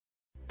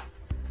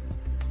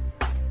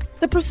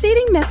The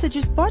preceding message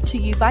is brought to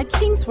you by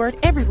Kingsword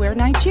Everywhere,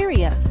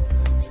 Nigeria.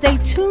 Stay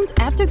tuned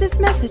after this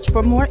message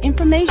for more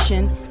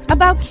information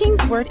about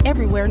Kingsword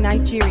Everywhere,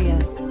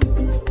 Nigeria.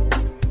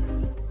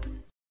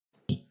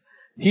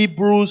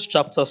 Hebrews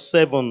chapter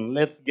 7.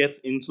 Let's get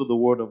into the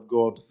Word of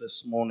God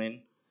this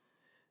morning.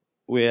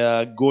 We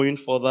are going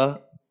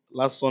further.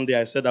 Last Sunday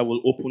I said I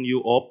will open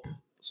you up.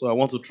 So I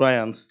want to try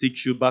and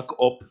stitch you back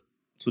up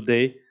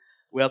today.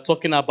 We are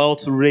talking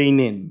about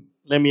reigning.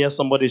 Let me hear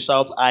somebody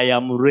shout, I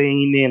am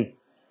reigning.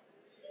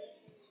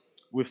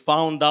 We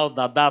found out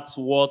that that's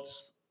what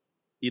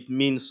it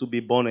means to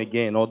be born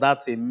again, or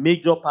that's a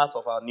major part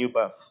of our new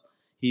birth.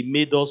 He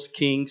made us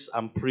kings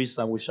and priests,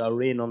 and we shall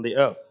reign on the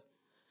earth.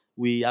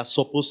 We are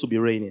supposed to be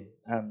reigning,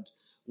 and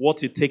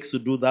what it takes to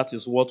do that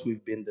is what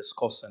we've been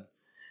discussing.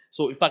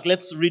 So, in fact,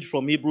 let's read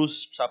from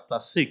Hebrews chapter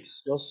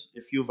 6, just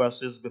a few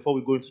verses before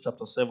we go into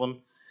chapter 7.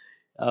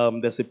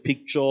 There's a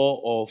picture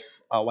of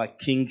our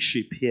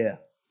kingship here.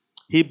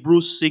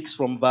 Hebrews 6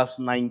 from verse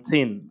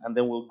 19, and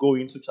then we'll go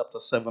into chapter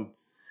 7.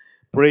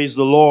 Praise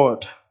the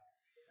Lord.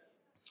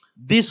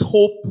 This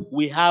hope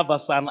we have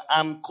as an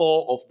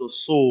anchor of the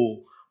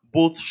soul,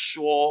 both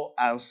sure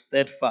and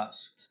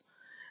steadfast,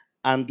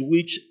 and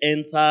which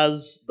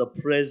enters the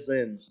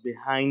presence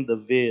behind the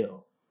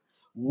veil,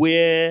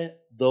 where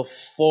the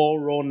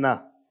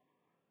forerunner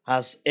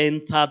has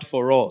entered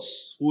for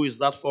us. Who is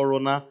that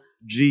forerunner?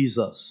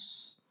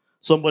 Jesus.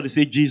 Somebody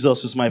say,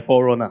 Jesus is my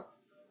forerunner.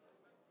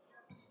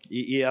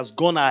 He has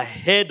gone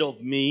ahead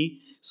of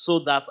me so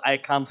that I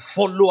can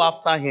follow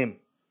after him.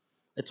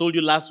 I told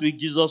you last week,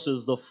 Jesus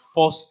is the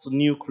first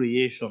new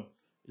creation.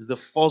 He's the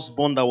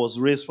firstborn that was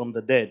raised from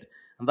the dead.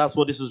 And that's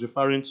what this is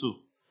referring to.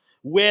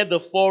 Where the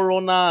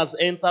forerunner has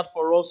entered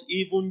for us,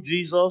 even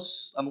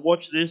Jesus, and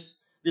watch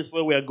this, this is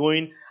where we are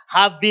going,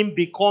 having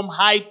become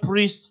high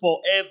priest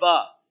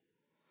forever,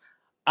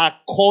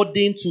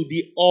 according to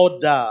the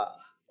order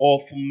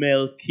of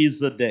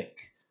Melchizedek.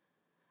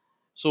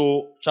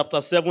 So,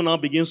 chapter 7 now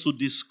begins to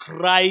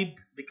describe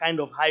the kind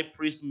of high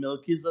priest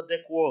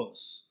Melchizedek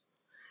was.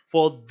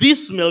 For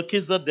this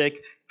Melchizedek,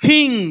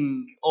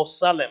 king of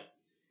Salem,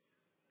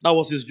 that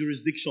was his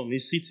jurisdiction,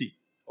 his city,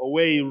 or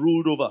where he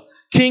ruled over.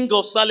 King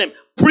of Salem,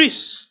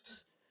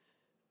 priest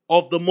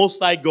of the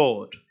Most High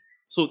God.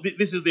 So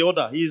this is the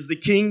order. He is the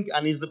king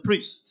and he is the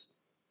priest.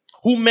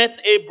 Who met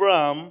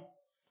Abraham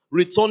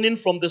returning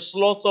from the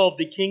slaughter of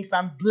the kings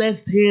and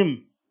blessed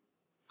him.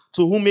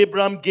 To whom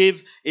Abraham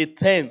gave a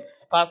tenth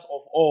part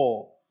of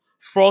all.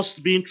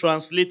 First being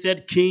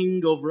translated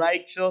King of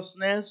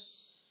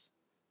Righteousness.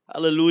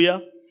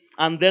 Hallelujah.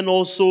 And then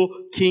also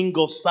King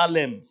of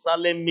Salem.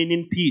 Salem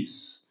meaning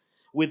peace.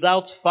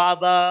 Without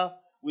father,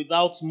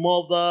 without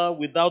mother,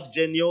 without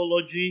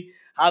genealogy,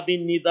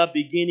 having neither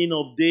beginning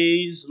of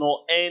days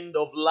nor end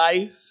of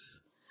life,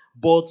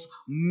 but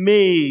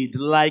made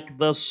like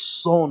the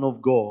Son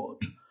of God,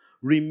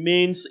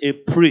 remains a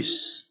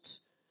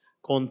priest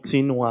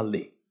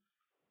continually.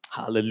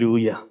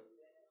 Hallelujah.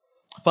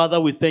 Father,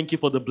 we thank you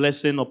for the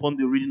blessing upon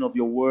the reading of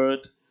your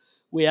word.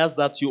 We ask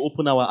that you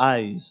open our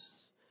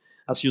eyes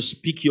as you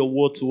speak your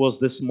word to us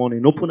this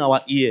morning. Open our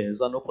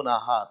ears and open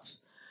our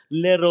hearts.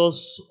 Let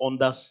us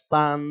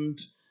understand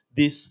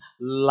this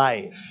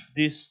life,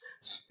 this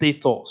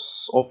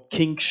status of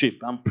kingship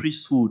and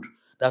priesthood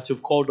that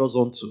you've called us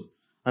onto,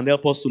 and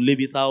help us to live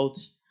it out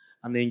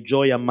and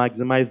enjoy and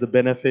maximize the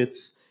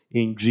benefits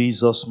in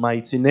Jesus'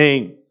 mighty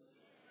name.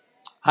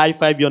 High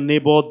five your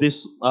neighbor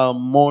this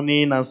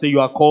morning and say, you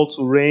are called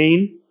to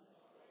reign,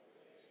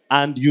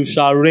 and you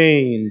shall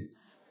reign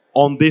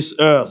on this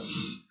earth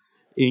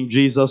in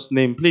Jesus'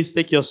 name. Please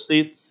take your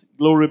seats.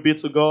 Glory be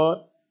to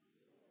God.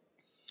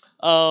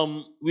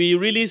 We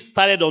really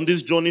started on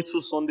this journey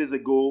 2 Sundays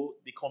ago,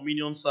 the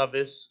communion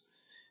service.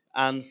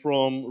 And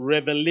from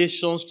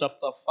Revelations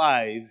chapter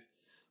 5,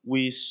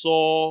 we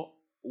saw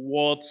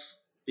what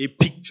a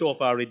picture of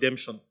our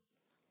redemption.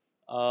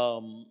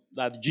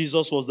 That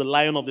Jesus was the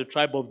Lion of the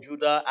tribe of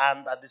Judah,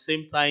 and at the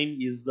same time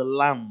is the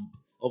Lamb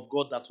of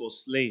God that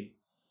was slain.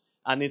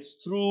 And it's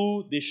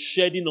through the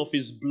shedding of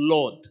his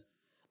blood.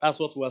 That's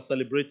what we are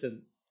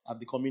celebrating at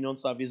the communion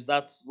service.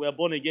 That's we are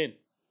born again.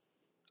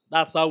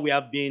 That's how we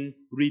have been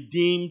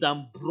redeemed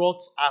and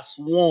brought as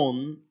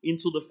one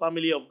into the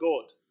family of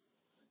God.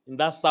 In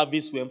that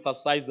service, we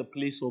emphasize the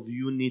place of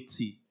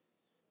unity.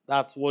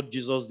 That's what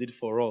Jesus did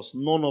for us.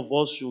 None of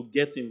us should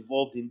get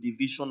involved in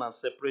division and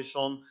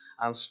separation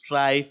and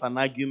strife and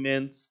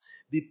arguments.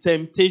 The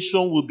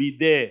temptation will be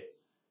there.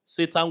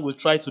 Satan will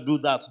try to do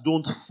that.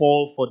 Don't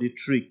fall for the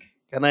trick.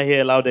 Can I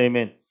hear a loud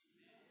amen?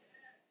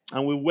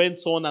 And we went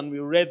on and we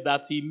read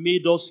that he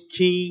made us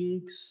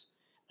kings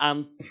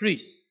and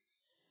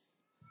priests,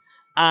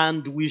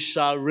 and we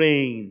shall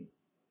reign.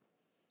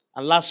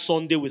 And last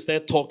Sunday we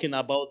started talking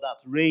about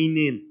that,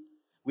 reigning.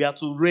 We are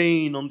to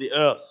reign on the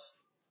earth.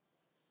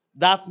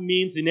 That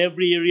means in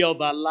every area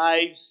of our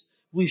lives,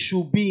 we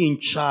should be in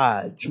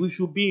charge. We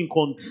should be in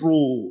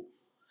control.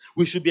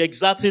 We should be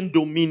exerting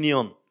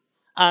dominion.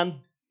 And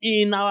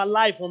in our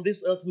life on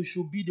this earth, we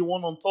should be the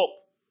one on top.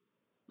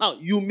 Now,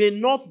 you may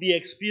not be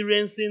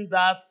experiencing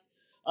that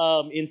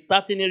in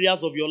certain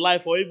areas of your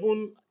life or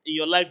even in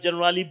your life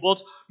generally,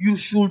 but you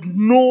should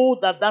know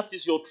that that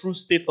is your true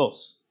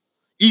status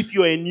if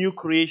you're a new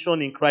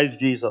creation in Christ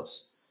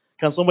Jesus.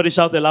 Can somebody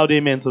shout a loud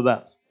amen to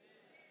that?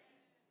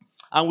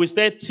 And we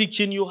start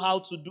teaching you how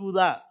to do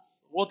that,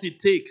 what it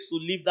takes to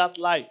live that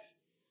life.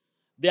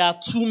 There are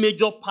two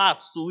major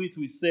parts to it,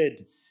 we said.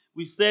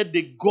 We said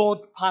the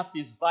God part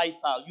is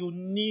vital. You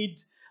need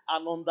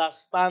an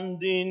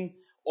understanding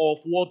of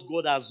what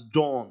God has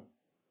done.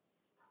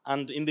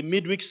 And in the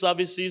midweek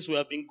services, we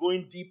have been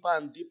going deeper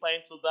and deeper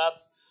into that,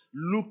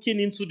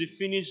 looking into the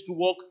finished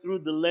work through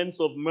the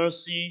lens of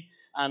mercy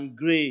and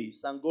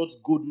grace and God's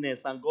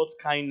goodness and God's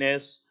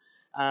kindness,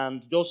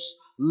 and just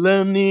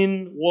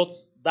learning what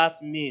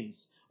that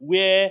means,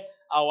 where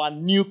our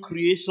new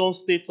creation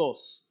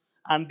status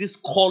and this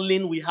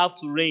calling we have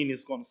to reign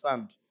is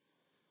concerned.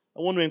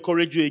 I want to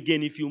encourage you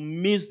again, if you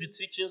miss the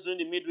teachings during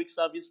the midweek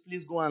service,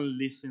 please go and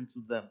listen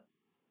to them.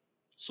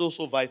 So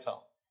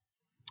vital.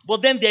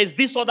 But then there's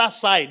this other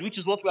side, which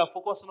is what we are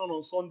focusing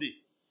on Sunday,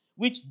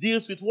 which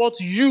deals with what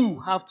you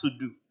have to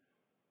do.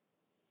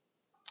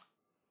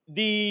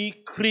 The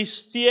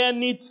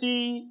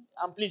Christianity,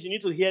 and please, you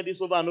need to hear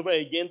this over and over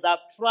again, that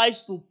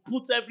tries to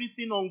put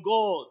everything on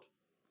God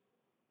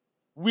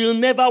will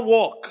never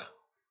work.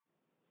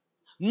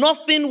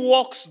 Nothing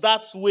works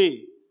that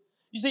way.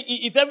 You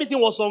see, if everything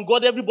was on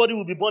God, everybody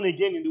would be born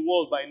again in the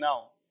world by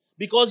now.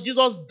 Because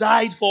Jesus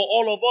died for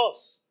all of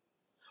us.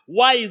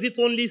 Why is it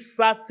only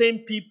certain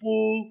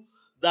people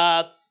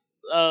that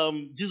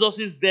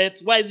Jesus' death,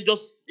 why is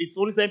it's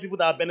only certain people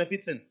that are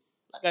benefiting?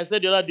 Like I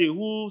said the other day,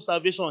 who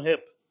salvation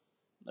help?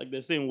 Like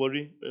they say in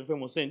Worry, the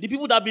friend was saying, the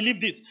people that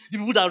believed it, the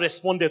people that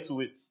responded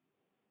to it.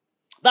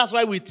 That's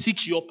why we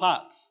teach your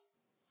part.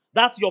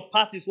 That your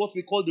part is what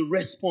we call the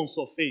response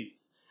of faith.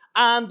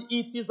 And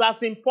it is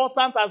as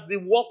important as the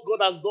work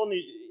God has done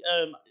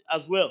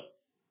as well.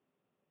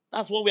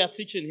 That's what we are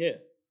teaching here.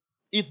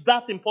 It's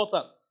that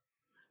important.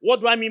 What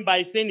do I mean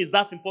by saying it's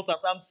that important?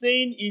 I'm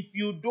saying if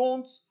you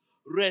don't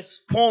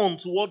respond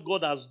to what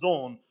God has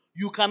done,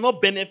 you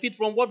cannot benefit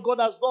from what God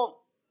has done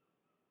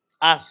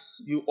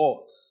as you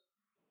ought.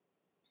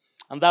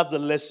 And that's the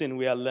lesson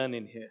we are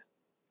learning here.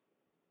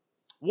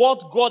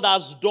 What God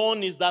has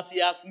done is that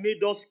He has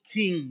made us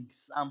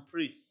kings and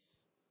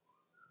priests.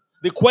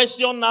 The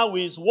question now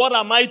is, what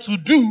am I to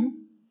do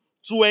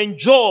to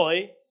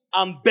enjoy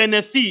and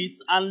benefit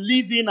and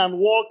live in and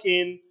walk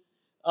in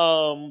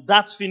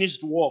that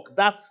finished work,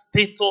 that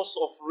status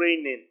of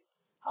reigning?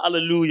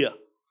 Hallelujah.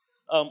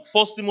 1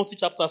 Timothy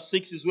chapter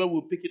 6 is where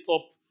we'll pick it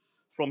up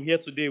from here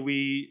today.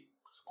 We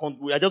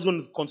are just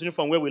going to continue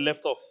from where we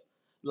left off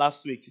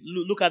last week.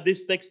 Look at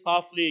this text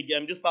powerfully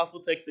again, this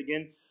powerful text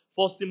again.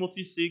 1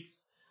 Timothy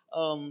 6.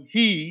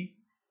 He,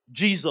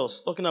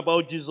 Jesus, talking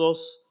about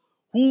Jesus,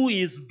 who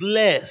is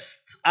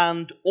blessed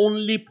and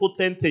only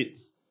potentate.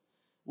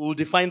 We'll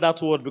define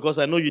that word because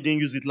I know you didn't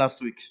use it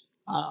last week.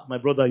 My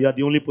brother, you are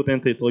the only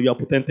potentate or you are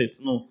potentate.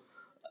 No,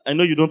 I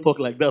know you don't talk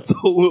like that, so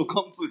we'll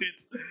come to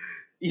it.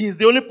 He is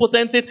the only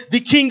potentate, the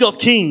King of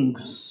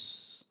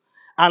Kings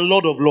and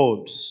Lord of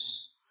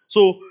Lords.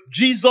 So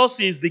Jesus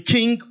is the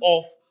King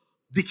of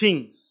the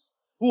kings.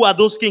 Who are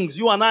those kings?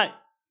 You and I.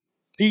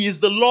 He is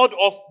the Lord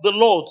of the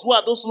lords. Who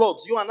are those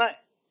lords? You and I.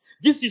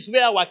 This is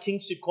where our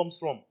kingship comes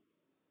from.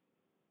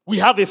 We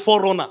have a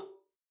forerunner.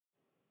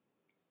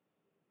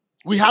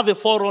 We have a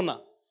forerunner.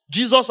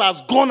 Jesus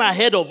has gone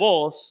ahead of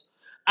us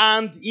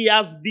and He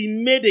has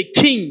been made a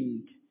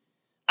king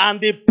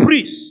and a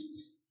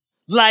priest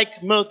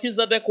like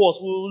Melchizedek was.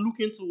 We'll look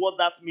into what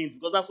that means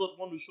because that's what we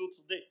want to show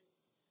today.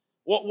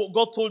 What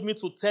God told me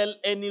to tell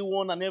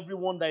anyone and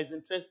everyone that is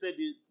interested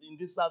in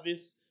this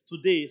service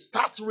today,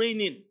 start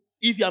reigning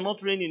if you are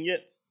not reigning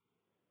yet.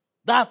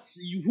 That's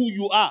who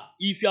you are.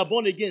 If you are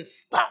born again,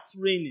 start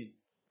reigning.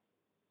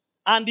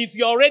 And if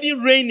you're already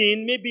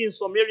reigning, maybe in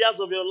some areas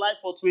of your life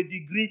or to a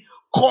degree,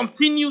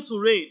 continue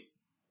to reign.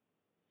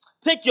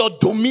 Take your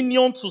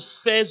dominion to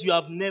spheres you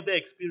have never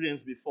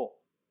experienced before.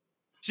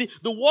 See,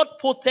 the word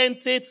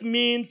potentate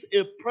means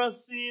a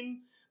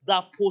person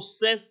that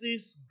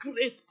possesses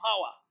great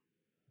power.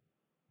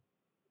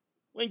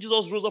 When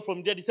Jesus rose up from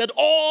the dead, He said,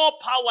 all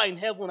power in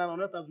heaven and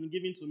on earth has been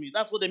given to me.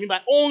 That's what they mean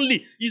by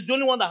only. He's the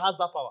only one that has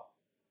that power.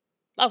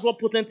 That's what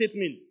potentate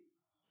means.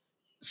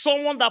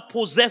 Someone that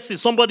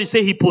possesses. Somebody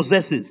say he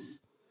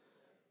possesses.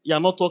 You are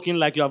not talking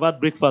like you have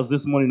had breakfast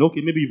this morning. Okay,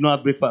 maybe you've not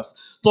had breakfast.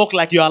 Talk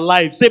like you are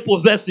alive. Say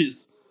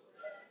possesses.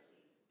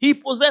 He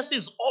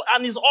possesses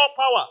and is all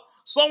power.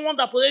 Someone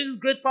that possesses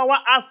great power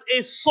as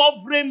a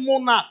sovereign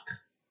monarch,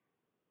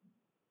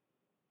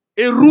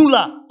 a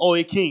ruler or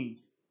a king.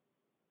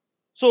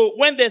 So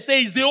when they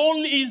say he's the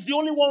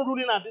only one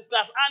ruling at this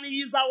class, and He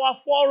is our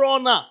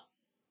forerunner.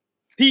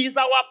 He is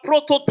our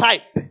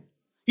prototype.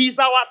 He is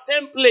our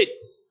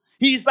template.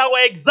 He is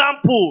our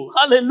example.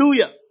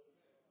 Hallelujah.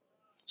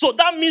 So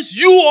that means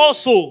you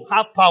also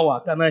have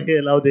power. Can I hear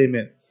a loud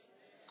amen?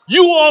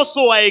 You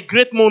also are a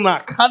great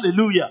monarch.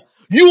 Hallelujah.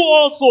 You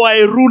also are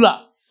a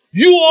ruler.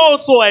 You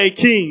also are a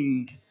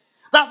king.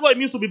 That's what it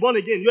means to be born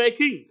again. You're a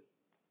king.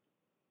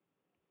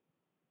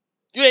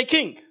 You're a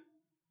king.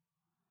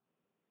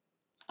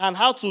 And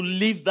how to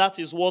live that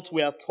is what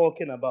we are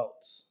talking about.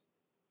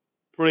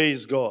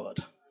 Praise God.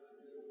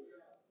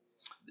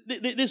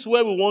 This is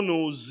where we want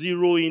to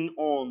zero in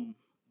on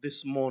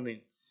this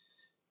morning.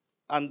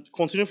 And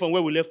continue from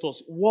where we left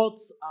us. What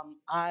am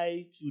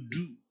I to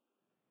do?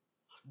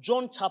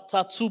 John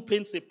chapter 2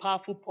 paints a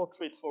powerful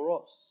portrait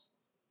for us.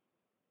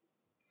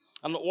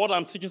 And what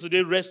I'm teaching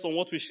today rests on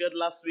what we shared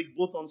last week,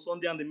 both on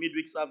Sunday and the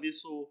midweek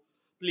service. So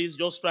please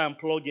just try and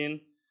plug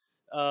in.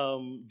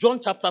 John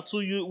chapter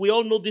 2, we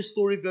all know this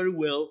story very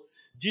well.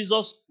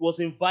 Jesus was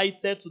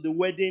invited to the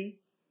wedding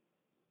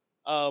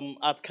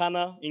at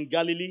Cana in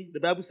Galilee. The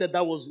Bible said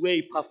that was where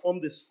he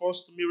performed his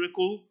first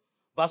miracle.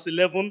 Verse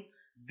 11,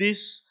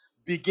 this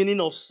beginning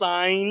of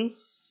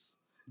signs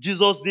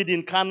Jesus did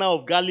in Cana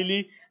of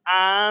Galilee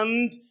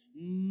and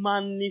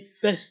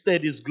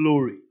manifested his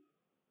glory.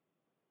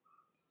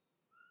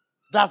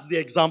 That's the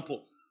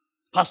example.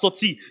 Pastor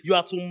T, you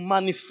are to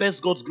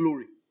manifest God's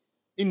glory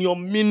in your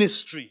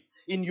ministry,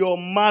 in your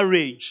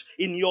marriage,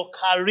 in your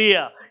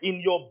career, in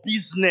your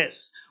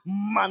business.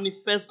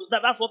 Manifest.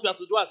 That's what we have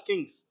to do as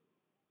kings.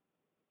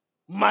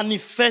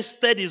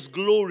 Manifested his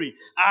glory,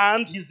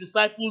 and his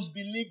disciples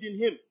believed in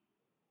him.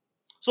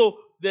 So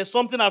there's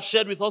something I've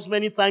shared with us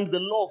many times, the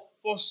law of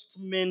first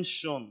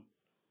mention.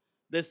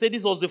 They say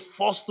this was the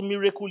first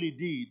miracle he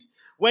did.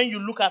 When you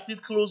look at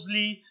it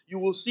closely, you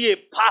will see a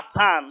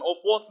pattern of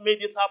what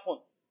made it happen.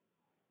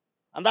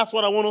 And that's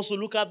what I want us to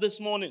look at this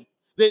morning.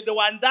 They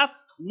were in that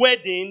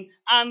wedding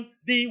and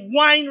the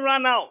wine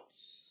ran out.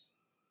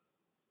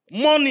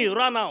 Money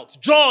ran out.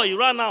 Joy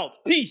ran out.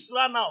 Peace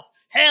ran out.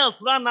 Health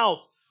ran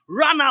out.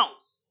 Ran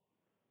out.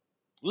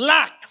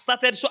 Lack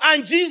started.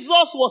 And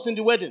Jesus was in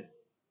the wedding.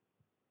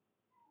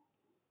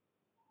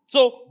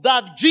 So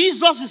that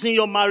Jesus is in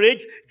your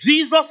marriage,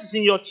 Jesus is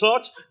in your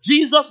church,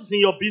 Jesus is in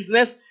your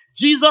business,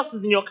 Jesus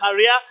is in your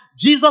career,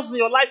 Jesus is in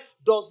your life,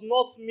 does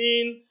not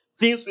mean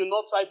things will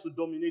not try to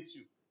dominate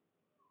you.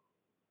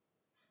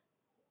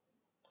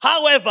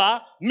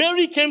 However,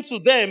 Mary came to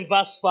them,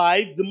 verse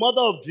 5, the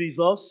mother of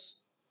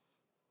Jesus,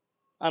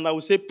 and I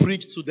will say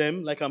preach to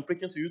them like I'm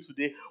preaching to you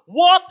today.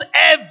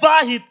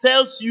 Whatever he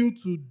tells you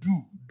to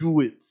do,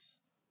 do it.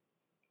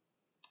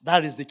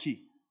 That is the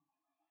key.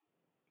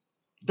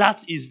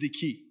 That is the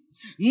key.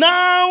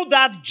 Now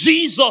that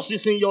Jesus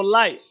is in your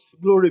life,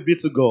 glory be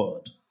to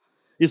God.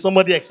 Is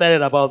somebody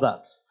excited about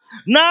that?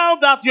 Now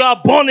that you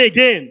are born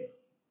again,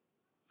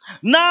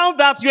 now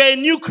that you are a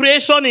new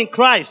creation in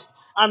Christ,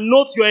 and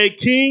note you are a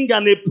king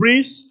and a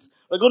priest,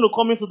 we're going to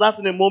come into that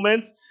in a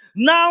moment.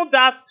 Now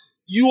that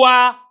you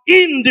are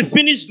in the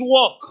finished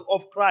work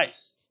of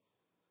Christ,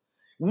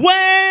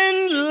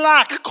 when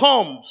lack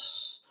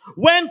comes,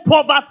 when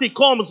poverty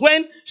comes,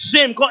 when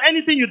shame comes,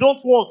 anything you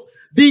don't want,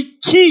 the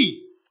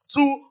key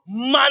to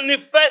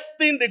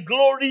manifesting the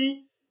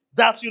glory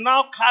that you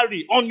now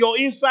carry on your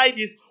inside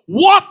is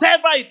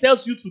whatever it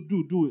tells you to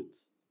do, do it.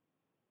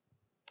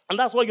 And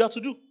that's what you have to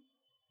do.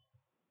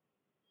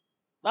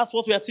 That's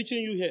what we are teaching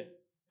you here.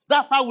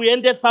 That's how we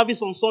ended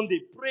service on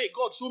Sunday. Pray,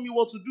 God, show me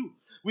what to do.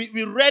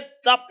 We read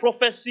that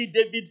prophecy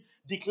David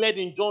declared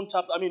in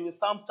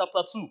Psalm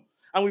chapter 2.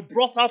 And we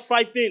brought out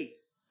 5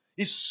 things.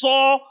 He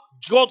saw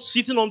God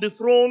sitting on the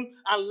throne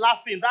and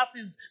laughing. That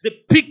is the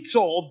picture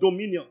of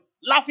dominion.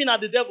 Laughing at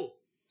the devil.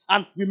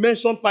 And we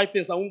mentioned 5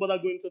 things. I won't bother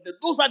going into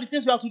that. Those are the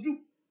things you have to do.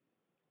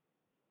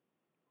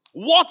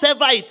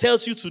 Whatever he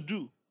tells you to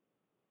do,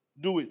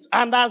 do it.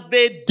 And as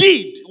they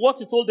did what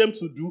he told them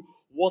to do,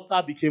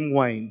 water became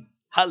wine.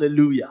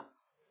 Hallelujah.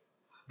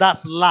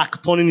 That's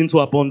lack turning into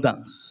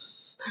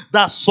abundance.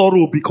 That's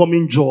sorrow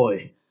becoming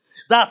joy.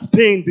 That's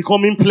pain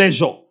becoming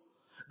pleasure.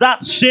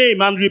 That's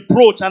shame and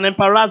reproach and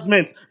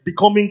embarrassment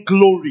becoming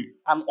glory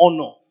and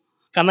honor.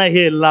 Can I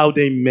hear a loud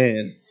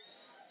amen?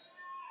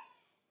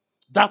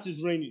 That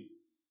is reigning.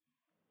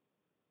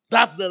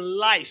 That's the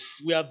life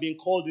we have been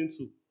called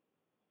into.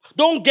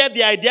 Don't get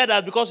the idea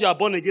that because you are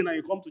born again and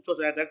you come to church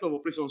and you're director of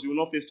operations, you will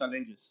not face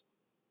challenges.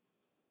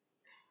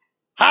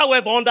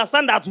 However,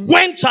 understand that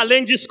when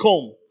challenges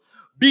come,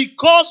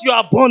 because you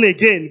are born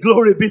again,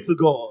 glory be to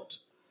God.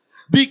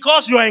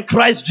 Because you are in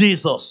Christ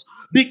Jesus.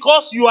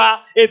 Because you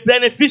are a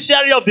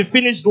beneficiary of the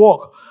finished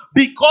work.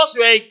 Because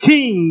you are a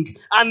king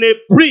and a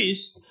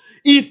priest.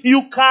 If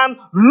you can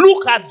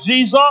look at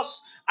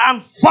Jesus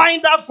and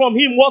find out from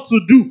him what to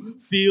do,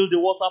 fill the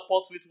water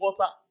pot with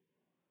water.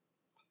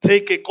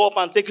 Take a cup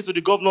and take it to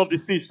the governor of the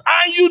feast.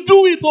 And you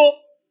do it, oh.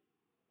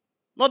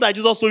 Not that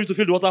Jesus told you to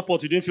fill the water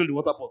pot, you didn't fill the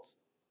water pot.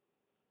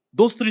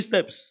 Those 3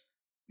 steps.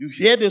 You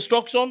hear the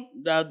instruction,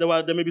 there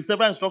may be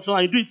several instructions,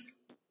 and you do it.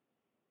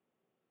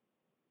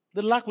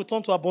 The lack will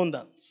turn to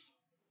abundance.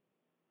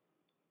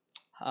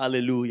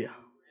 Hallelujah.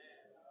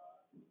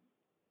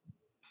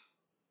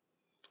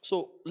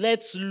 So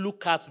let's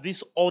look at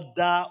this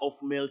order of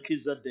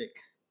Melchizedek.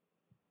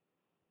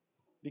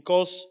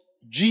 Because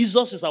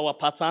Jesus is our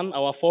pattern,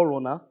 our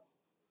forerunner.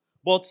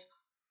 But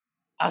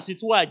as it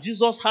were,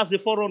 Jesus has a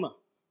forerunner.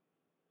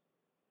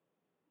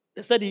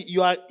 They said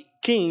you are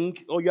king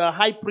or you are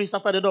high priest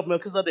after the order of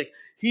Melchizedek.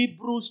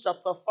 Hebrews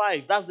chapter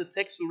 5, that's the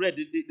text we read.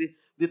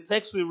 The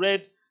text we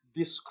read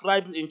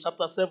described in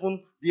chapter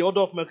 7 the order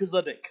of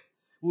Melchizedek.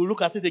 We'll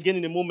look at it again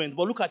in a moment,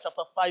 but look at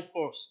chapter 5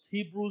 first.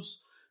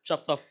 Hebrews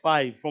chapter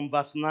 5 from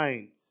verse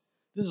 9.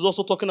 This is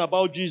also talking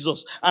about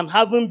Jesus. And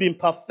having been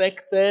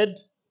perfected,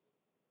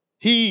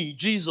 he,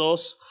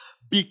 Jesus,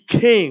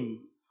 became,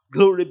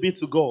 glory be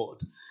to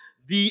God,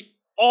 the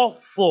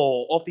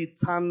author of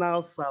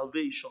eternal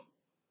salvation.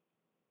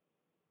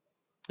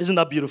 Isn't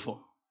that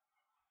beautiful?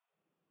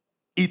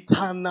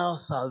 Eternal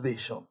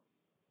salvation.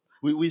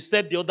 We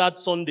said the other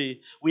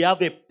Sunday, we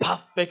have a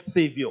perfect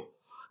Savior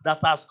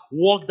that has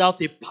worked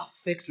out a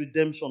perfect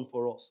redemption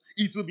for us.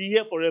 It will be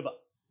here forever.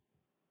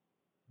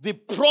 The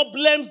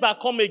problems that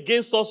come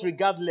against us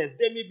regardless,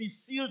 they may be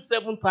sealed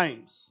 7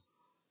 times.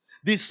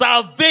 The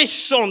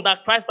salvation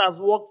that Christ has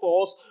worked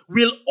for us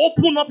will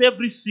open up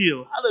every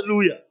seal.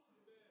 Hallelujah.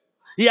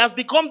 He has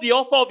become the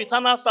author of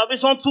eternal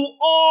salvation to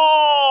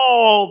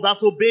all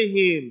that obey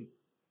him.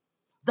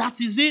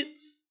 That is it.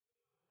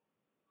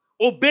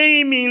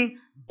 Obeying means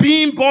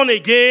being born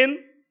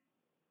again,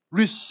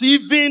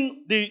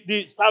 receiving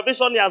the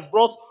salvation he has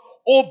brought.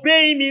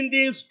 Obeying means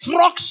the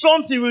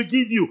instructions he will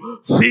give you.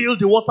 Fill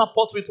the water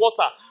pot with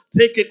water.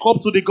 Take a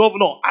cup to the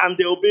governor, and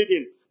they obeyed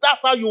him.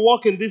 That's how you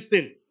walk in this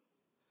thing.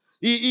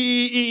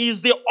 He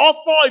is the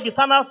author of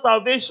eternal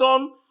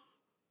salvation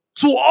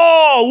to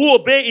all who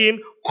obey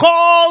him,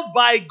 called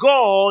by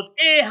God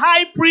a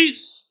high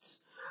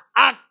priest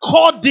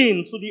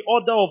according to the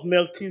order of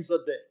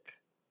Melchizedek.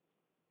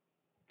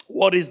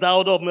 What is the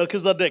order of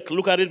Melchizedek?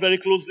 Look at it very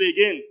closely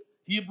again.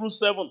 Hebrews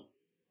 7.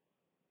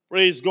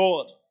 Praise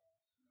God.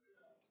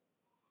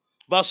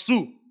 Verse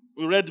 2.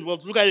 We read,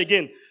 but look at it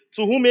again.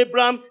 To whom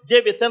Abraham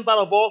gave a tenth part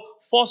of all,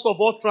 first of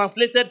all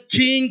translated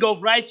King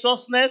of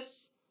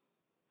righteousness,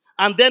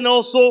 and then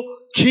also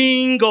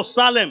King of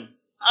Salem.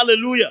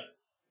 Hallelujah.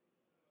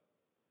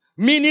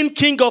 Meaning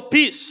King of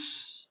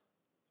peace.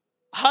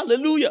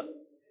 Hallelujah.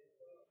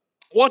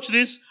 Watch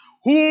this.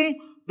 Whom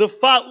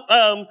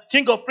the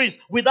King of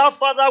priests, without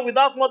father,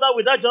 without mother,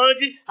 without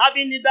genealogy,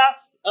 having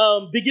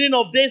neither beginning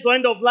of days or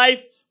end of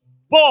life,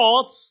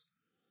 but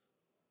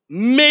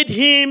made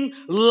him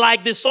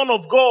like the Son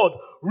of God,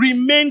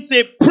 remains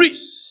a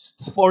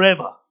priest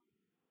forever.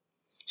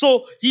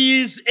 So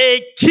he is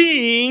a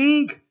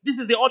king. This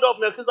is the order of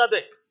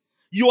Melchizedek.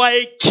 You are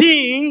a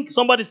king.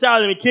 Somebody say, I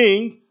am a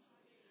king.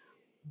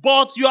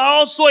 But you are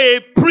also a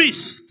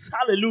priest.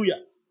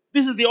 Hallelujah.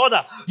 This is the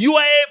order. You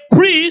are a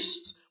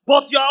priest,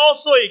 but you are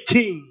also a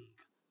king.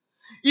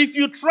 If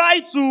you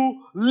try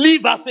to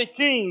live as a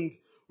king,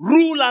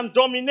 rule and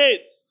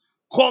dominate,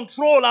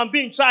 control and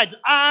be in charge,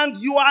 and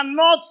you are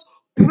not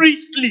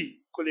priestly,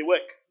 could it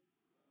work?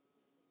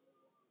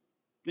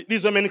 This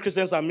is where many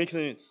Christians are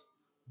mixing it.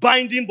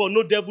 Binding, but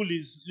no devil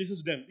is listening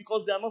to them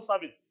because they are not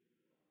serving.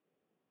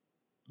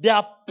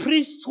 Their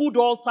priesthood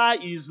altar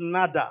is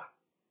nada.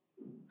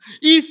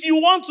 If you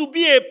want to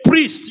be a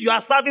priest, you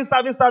are serving,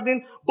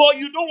 but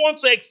you don't want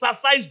to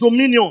exercise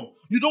dominion.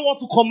 You don't want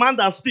to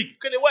command and speak.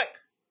 Can it work?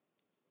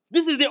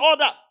 This is the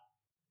order.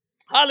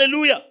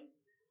 Hallelujah.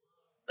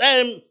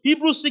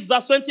 Hebrews 6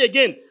 verse 20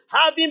 again.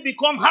 Having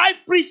become high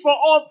priest for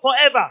all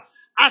forever,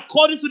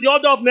 according to the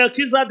order of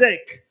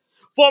Melchizedek.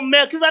 For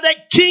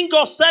Melchizedek, king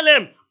of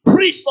Salem,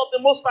 priest of the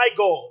Most High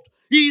God.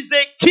 He is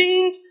a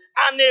king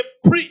and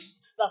a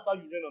priest. That's how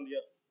you reign on the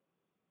earth.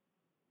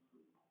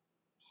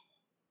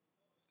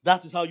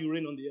 That is how you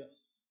reign on the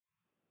earth.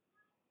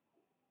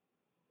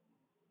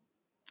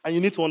 And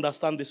you need to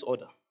understand this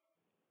order.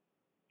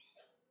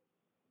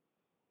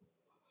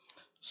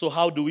 So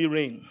how do we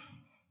reign?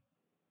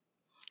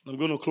 I'm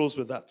going to close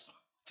with that.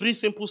 3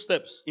 simple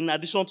steps in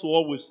addition to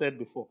what we've said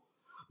before.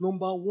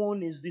 Number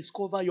 1 is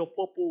discover your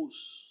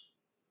purpose.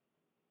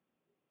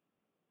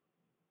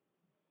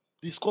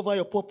 Discover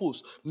your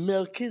purpose.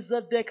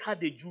 Melchizedek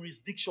had a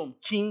jurisdiction,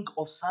 king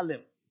of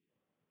Salem.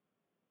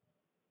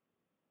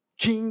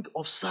 King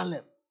of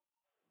Salem.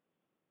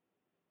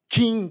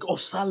 King of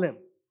Salem.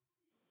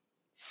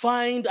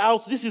 Find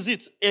out, this is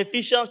it,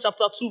 Ephesians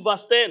chapter 2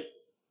 verse 10.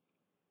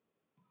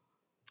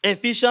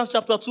 Ephesians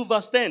chapter 2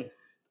 verse 10.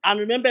 And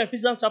remember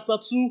Ephesians chapter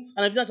 2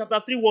 and Ephesians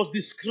chapter 3 was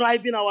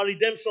describing our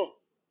redemption.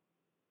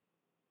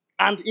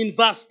 And in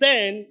verse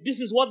 10,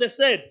 this is what they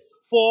said.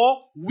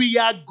 For we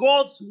are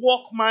God's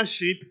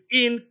workmanship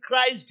in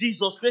Christ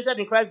Jesus, created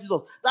in Christ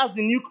Jesus. That's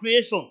the new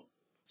creation.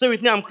 Say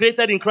with me, I'm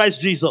created in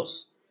Christ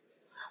Jesus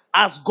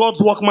as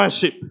God's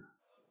workmanship.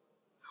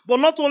 But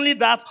not only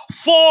that,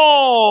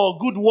 for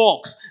good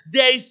works.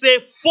 There is a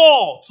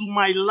for to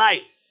my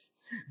life.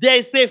 There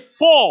is a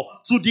for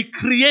to the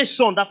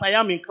creation that I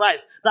am in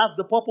Christ. That's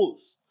the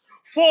purpose.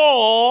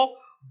 For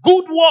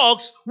good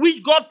works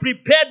which God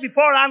prepared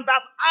beforehand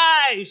that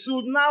I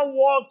should now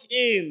walk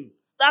in.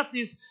 That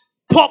is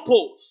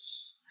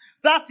purpose.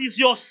 That is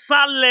your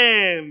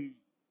Salem.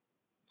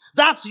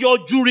 That's your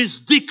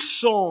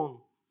jurisdiction.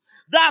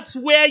 That's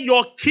where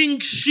your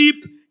kingship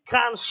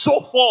can show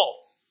forth.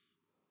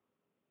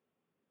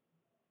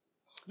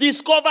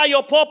 Discover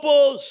your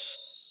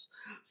purpose.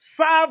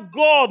 serve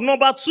God.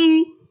 Number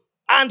two,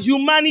 and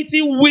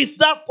humanity with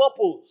that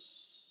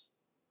purpose.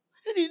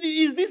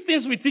 Is these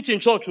things we teach in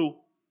church? Oh?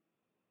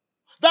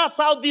 That's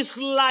how this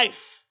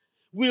life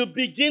will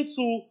begin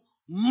to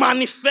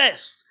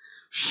manifest,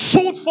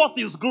 shoot forth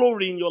His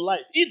glory in your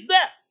life. It's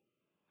there.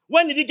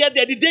 When did He get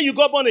there? The day you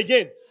got born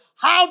again.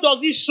 How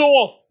does He show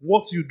off?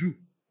 What you do.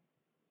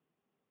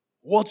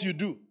 What you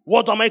do.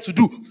 What am I to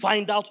do?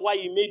 Find out why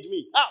He made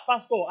me.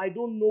 Pastor, I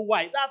don't know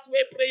why. That's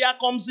where prayer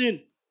comes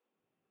in.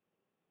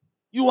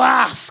 You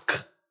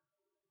ask.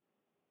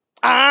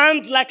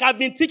 And like I've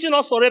been teaching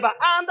us forever,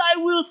 and I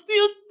will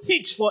still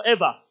teach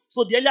forever.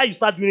 So the earlier you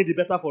start doing it, the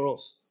better for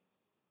us.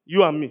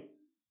 You and me.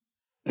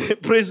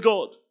 Praise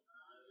God.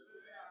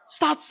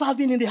 Start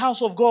serving in the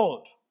house of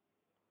God.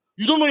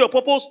 You don't know your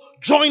purpose?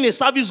 Join a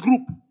service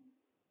group.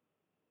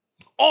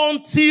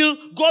 Until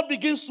God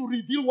begins to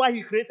reveal why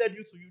He created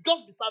you to you.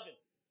 Just be serving.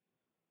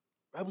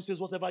 The Bible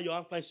says, whatever your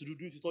hand finds to do,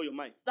 do it with all your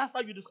might. That's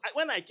how you describe.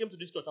 When I came to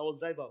this church, I was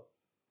driver.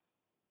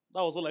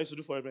 That was all I used to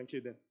do for Reverend K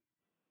then.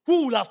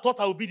 Who would have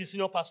thought I would be the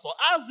senior pastor?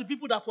 Ask the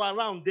people that were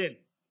around then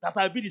that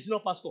I would be the senior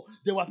pastor.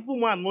 There were people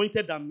more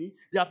anointed than me.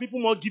 There are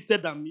people more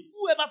gifted than me.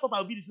 Whoever thought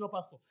I would be the senior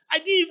pastor? I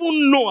didn't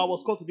even know I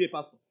was called to be a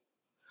pastor.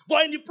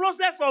 But in the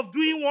process of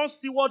doing one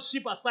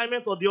stewardship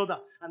assignment or the other,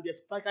 and there's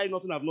practically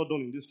nothing I've not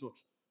done in this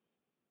church,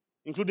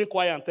 including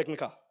choir and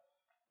technical,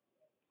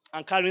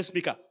 and carrying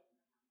speaker.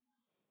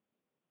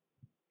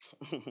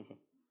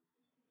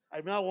 I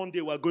remember one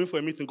day we were going for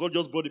a meeting. God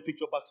just brought the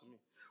picture back to me.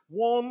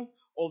 One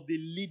of the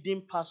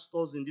leading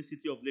pastors in the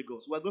city of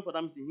Lagos. We were going for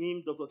that meeting,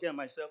 him, Dr. K, and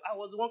myself. I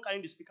was the one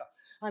carrying the speaker.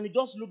 And he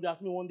just looked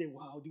at me one day.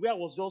 Wow, the way I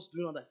was just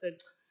doing it, I said,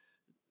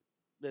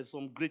 there's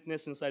some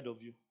greatness inside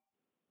of you.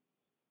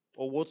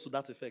 Or words to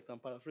that effect, I'm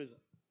paraphrasing.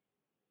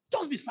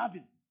 Just be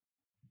serving.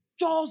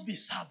 Just be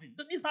serving.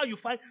 This is how you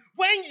find,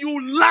 when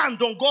you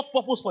land on God's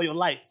purpose for your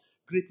life,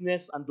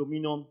 greatness and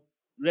dominion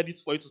ready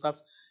for you to start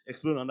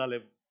exploring on that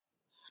level.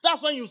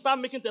 That's when you start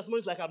making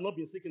testimonies like I've not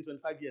been sick in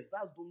 25 years.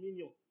 That's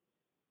dominion.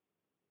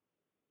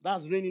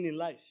 That's reigning in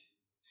life.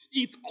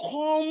 It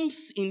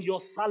comes in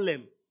your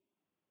Salem.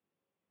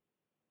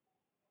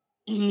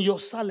 In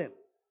your Salem.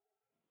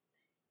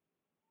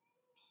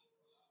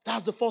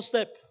 That's the first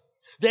step.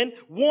 Then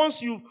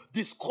once you've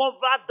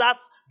discovered that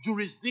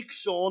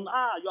jurisdiction,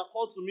 you are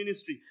called to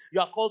ministry,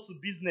 you are called to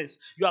business,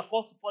 you are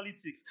called to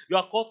politics, you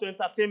are called to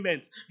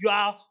entertainment, you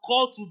are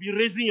called to be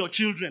raising your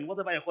children,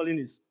 whatever your calling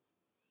is.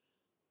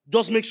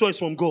 Just make sure it's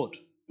from God.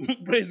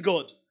 Praise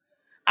God.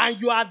 And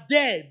you are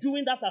there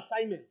doing that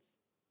assignment.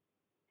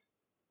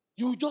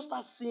 You just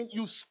start saying,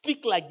 you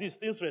speak like this,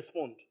 things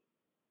respond.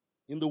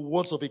 In the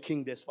words of a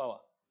king, there's power.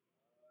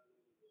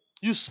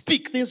 You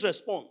speak, things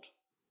respond.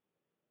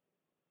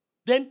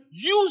 Then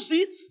use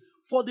it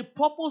for the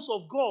purpose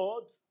of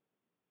God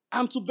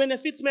and to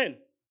benefit men.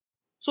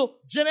 So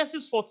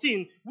Genesis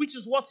 14, which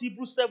is what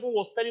Hebrews 7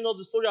 was telling us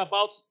the story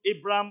about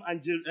Abraham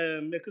and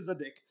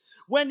Melchizedek.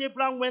 When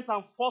Abraham went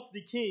and fought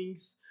the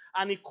kings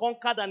and he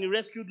conquered and he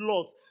rescued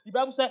Lot, the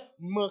Bible said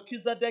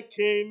Melchizedek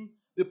came,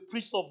 the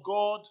priest of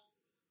God,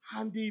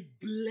 and he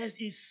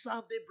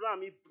served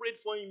Abraham, he prayed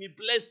for him, he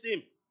blessed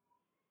him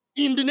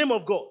in the name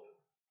of God.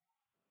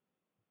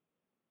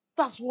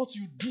 That's what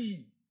you do.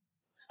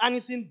 And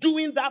it's in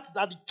doing that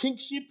that the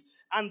kingship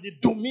and the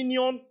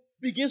dominion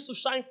begins to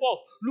shine forth.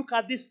 Look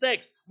at this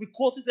text. We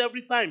quote it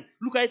every time.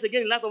 Look at it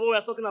again in light of what we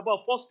are talking about.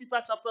 1 Peter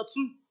chapter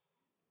 2.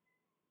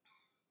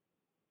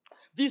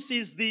 This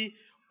is the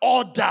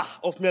order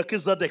of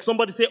Melchizedek.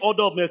 Somebody say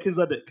order of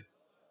Melchizedek.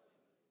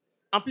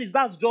 And please,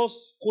 that's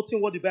just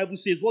quoting what the Bible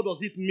says. What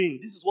does it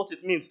mean? This is what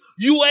it means.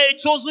 You are a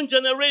chosen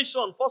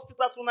generation. 1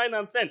 Peter 2, 9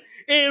 and 10.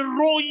 A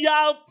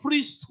royal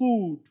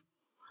priesthood.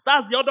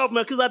 That's the order of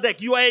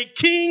Melchizedek. You are a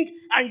king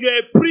and you are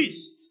a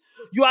priest.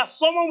 You are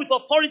someone with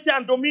authority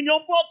and dominion,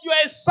 but you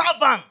are a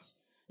servant.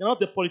 You're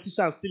not a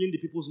politician stealing the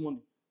people's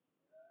money.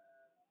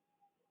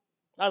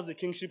 That's the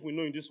kingship we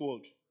know in this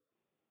world.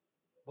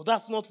 But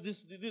that's not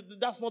this. This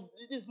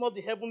is not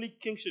the heavenly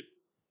kingship.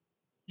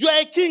 You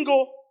are a king,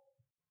 God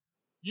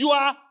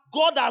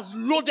has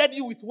loaded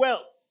you with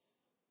wealth.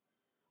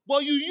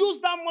 But you use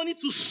that money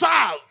to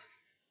serve.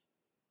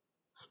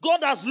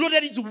 God has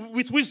loaded it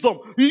with wisdom.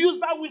 You use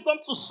that wisdom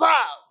to serve.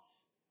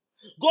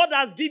 God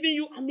has given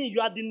you, you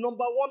are the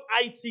number one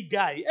IT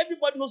guy.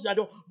 Everybody knows you are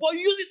the one. But you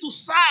use it to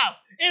serve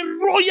a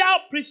royal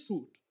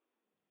priesthood.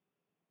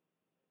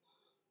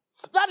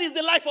 That is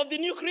the life of the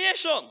new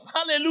creation.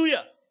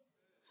 Hallelujah.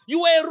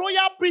 You are a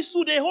royal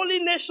priesthood, a holy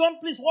nation.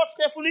 Please watch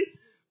carefully.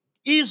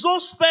 His own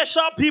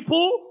special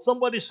people.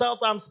 Somebody shout,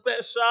 I'm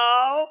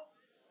special.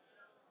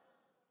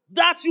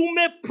 That you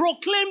may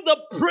proclaim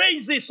the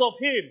praises of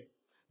him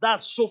that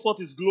show forth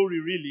his glory,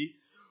 really.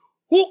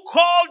 Who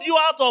called you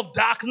out of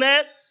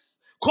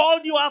darkness,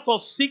 called you out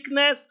of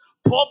sickness,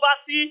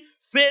 poverty,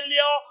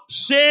 failure,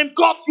 shame,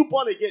 got you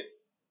born again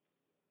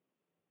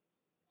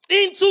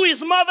into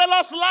his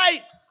marvelous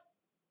light.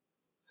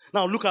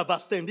 Now look at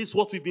verse 10. This is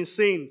what we've been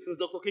saying since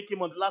Dr. K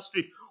came on the last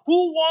trip.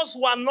 Who once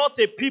were not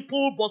a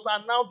people, but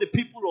are now the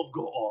people of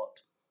God.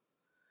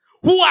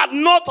 who had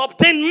not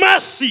obtained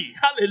mercy.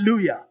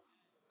 Hallelujah.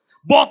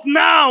 But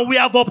now we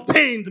have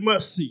obtained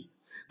mercy.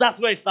 That's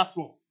where it starts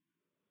from.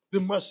 The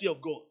mercy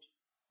of God,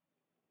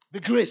 the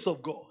grace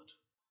of God,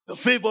 the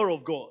favor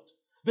of God,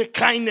 the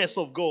kindness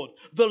of God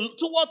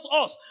towards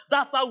us.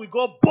 That's how we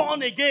got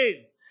born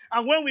again.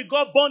 And when we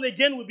got born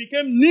again, we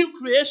became new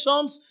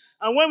creations.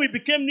 And when we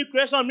became new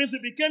creations, it means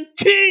we became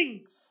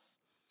kings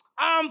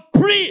and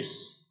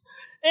priests,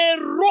 a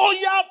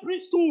royal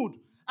priesthood.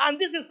 And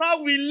this is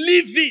how we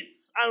live it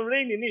and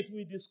reign in it.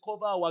 We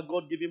discover our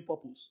God-given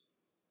purpose.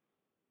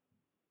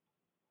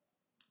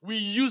 We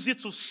use it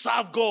to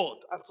serve God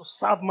and to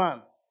serve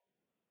man.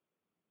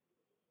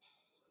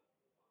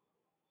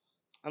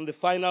 And the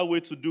final way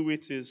to do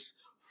it is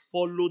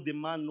follow the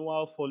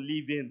manual for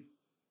living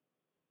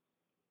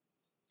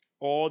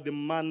or the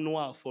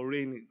manual for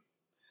reigning.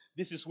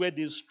 This is where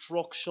the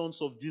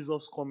instructions of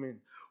Jesus come in.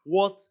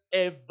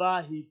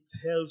 Whatever he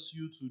tells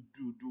you to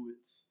do, do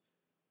it.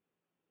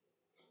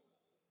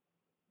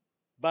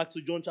 Back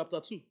to John chapter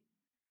 2.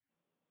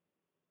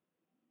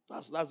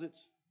 That's it.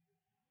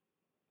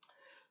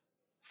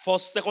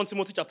 First, 2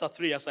 Timothy chapter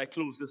 3 as I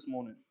close this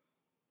morning.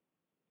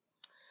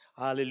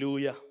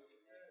 Hallelujah.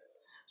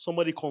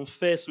 Somebody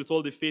confess with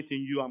all the faith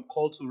in you, I'm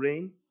called to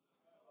reign.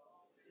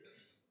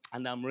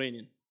 And I'm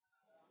reigning.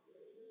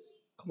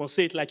 Come on,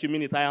 say it like you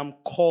mean it. I am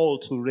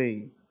called to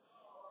reign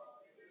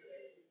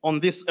on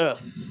this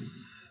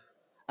earth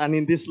and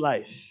in this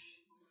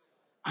life.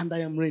 And I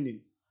am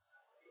reigning.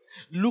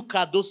 Look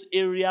at those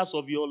areas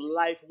of your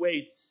life where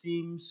it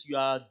seems you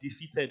are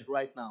defeated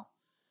right now.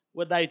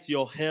 Whether it's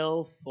your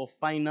health or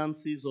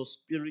finances or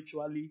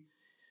spiritually,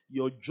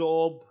 your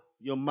job,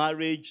 your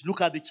marriage. Look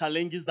at the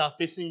challenges that are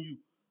facing you.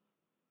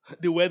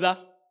 The weather.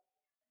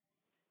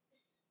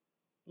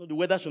 No, the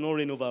weather should not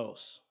reign over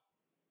us.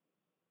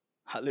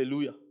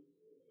 Hallelujah.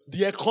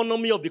 The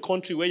economy of the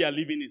country where you are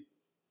living in.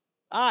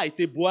 It's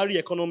a Buhari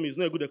economy. It's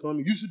not a good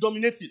economy. You should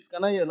dominate it.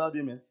 Can I hear a loud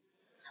amen?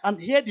 And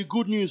hear the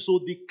good news. So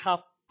the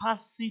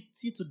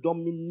capacity to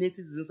dominate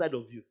it is inside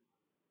of you.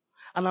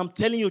 And I'm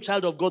telling you,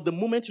 child of God, the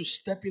moment you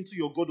step into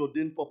your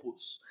God-ordained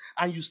purpose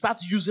and you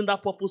start using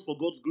that purpose for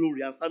God's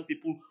glory and some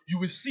people, you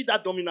will see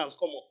that dominance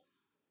come up.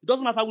 It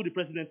doesn't matter who the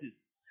president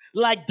is.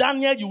 Like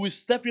Daniel, you will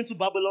step into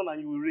Babylon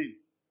and you will reign.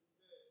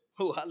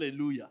 Oh,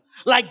 hallelujah.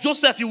 Like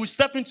Joseph, you will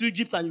step into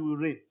Egypt and you will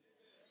reign.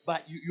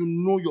 But you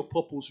know your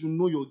purpose, you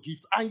know your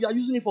gift, and you are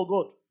using it for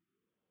God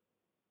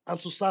and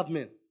to serve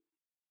men.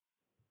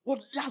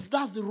 Well,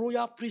 that's the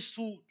royal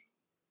priesthood.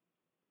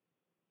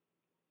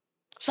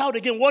 Shout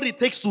again, what it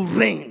takes to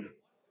reign.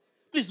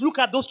 Please look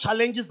at those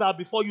challenges that are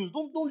before you.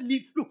 Don't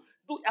live.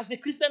 Look, as a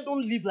Christian,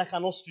 don't live like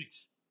an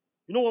ostrich.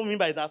 You know what I mean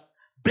by that?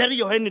 Bury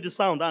your head in the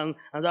sand and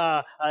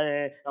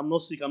I'm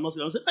not sick. I'm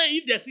saying, hey,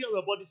 if they're sick of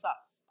your body, sir,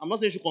 I'm not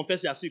saying you should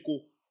confess you are sick.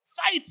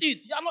 Fight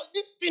it. You are not.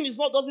 This thing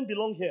doesn't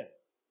belong here.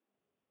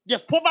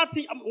 There's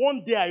poverty.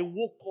 One day I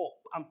woke up.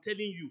 I'm telling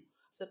you.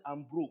 I said,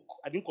 I'm broke.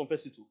 I didn't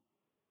confess it to.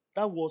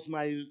 That was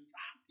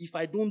if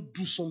I don't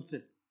do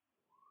something.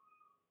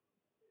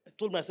 I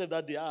told myself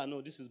that day,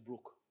 no, this is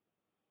broke.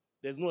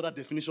 There's no other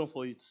definition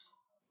for it.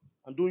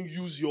 And don't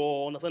use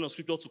your understanding of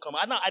scripture to come.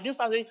 I didn't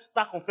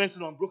start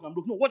confessing I'm broke.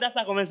 No, what did I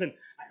start confessing?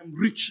 I am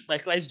rich by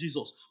Christ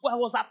Jesus. But I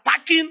was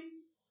attacking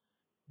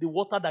the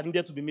water that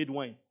needed to be made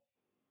wine.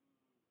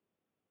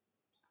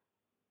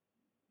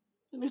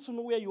 You need to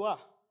know where you are.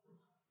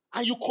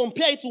 And you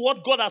compare it to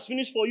what God has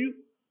finished for you.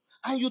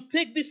 And you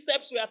take these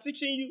steps we are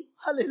teaching you.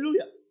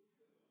 Hallelujah.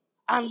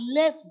 And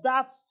let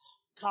that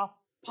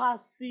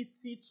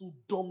capacity to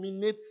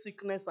dominate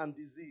sickness and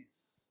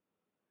disease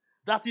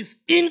that is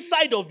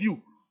inside of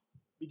you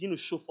begin to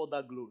show forth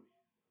that glory.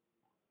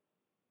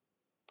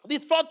 The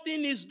third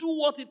thing is do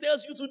what it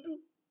tells you to do.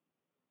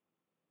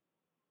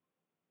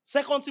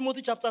 2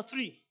 Timothy chapter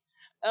 3,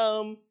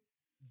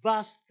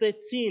 verse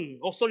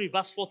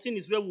 14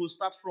 is where we'll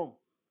start from.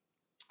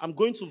 I'm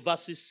going to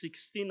verses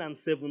 16 and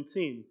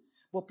 17.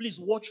 But please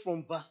watch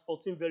from verse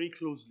 14 very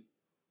closely.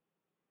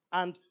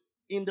 And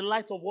in the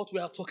light of what we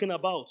are talking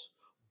about,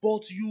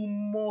 but you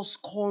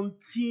must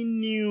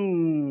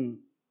continue.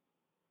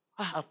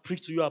 I have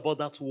preached to you about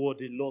that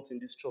word a lot in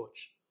this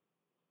church.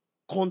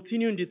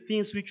 Continue in the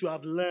things which you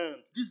have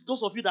learned.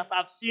 Those of you that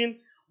have seen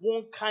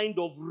one kind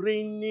of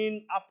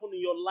reigning happen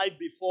in your life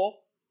before.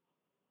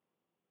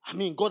 I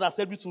mean, God has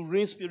helped you to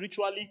reign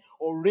spiritually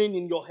or reign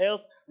in your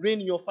health, reign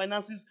in your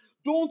finances.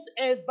 Don't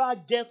ever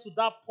get to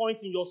that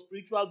point in your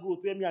spiritual growth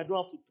where I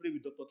don't have to pray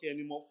with Dr. K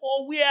anymore.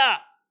 For where?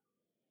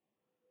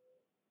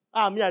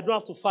 I don't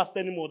have to fast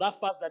anymore. That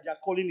fast that they are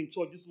calling in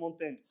church this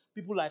month end,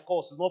 people like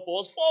us, is not for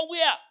us. For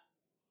where?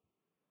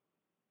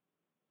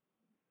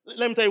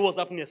 Let me tell you what's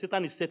happening here.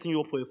 Satan is setting you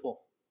up for a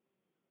fall.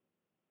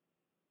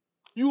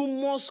 You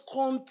must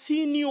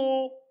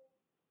continue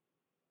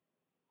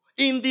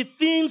in the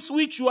things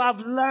which you have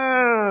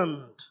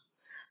learned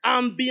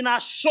and been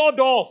assured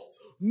of,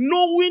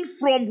 knowing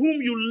from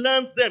whom you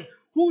learned them.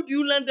 Who do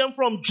you learn them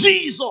from?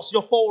 Jesus,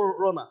 your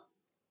forerunner.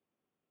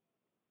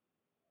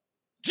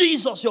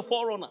 Jesus, your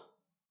forerunner.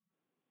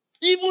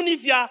 Even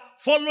if you are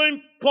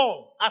following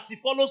Paul as he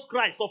follows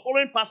Christ, or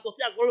following Pastor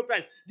T as following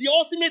Christ, the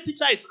ultimate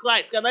teacher is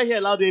Christ. Can I hear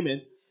a loud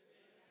amen?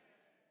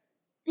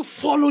 You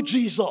follow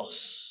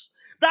Jesus.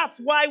 That's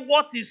why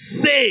what he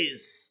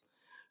says,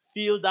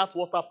 fill that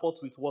water pot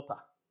with water.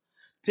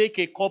 Take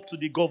a cup to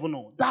the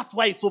governor. That's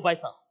why it's so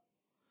vital.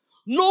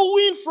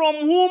 Knowing from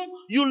whom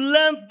you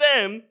learned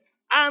them,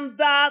 and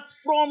that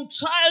from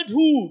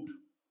childhood.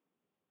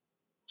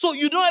 So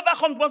you don't ever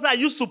come to us. I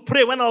used to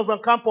pray when I was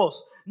on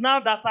campus. Now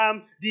that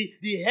I'm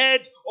the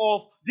head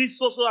of this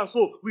so and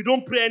so, we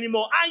don't pray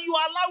anymore. And you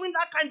are allowing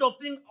that kind of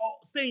thing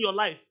stay in your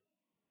life.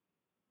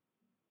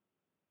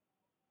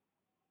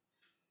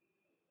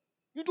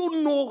 You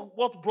don't know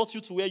what brought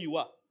you to where you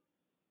are.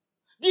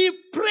 The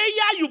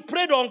prayer you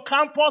prayed on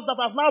campus that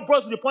has now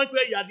brought to the point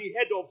where you are the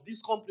head of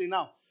this company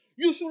now,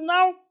 you should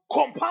now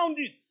compound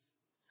it.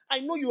 I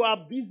know you are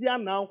busier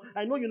now.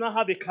 I know you now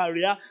have a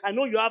career. I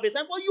know you have a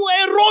time, but you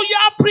are a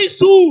royal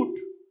priesthood.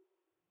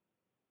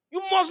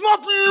 You must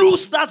not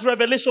lose that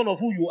revelation of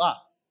who you are.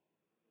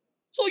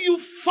 So you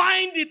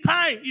find the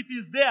time. It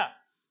is there.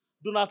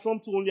 Donald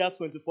Trump too only has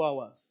 24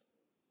 hours.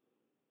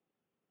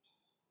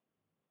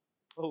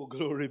 Oh,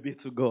 glory be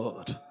to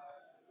God.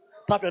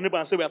 Tap your neighbor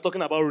and say, we are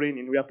talking about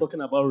reigning. We are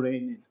talking about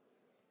reigning.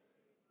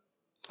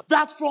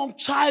 That from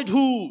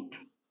childhood,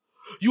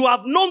 you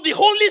have known the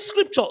holy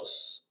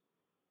scriptures.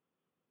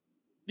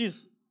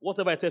 This,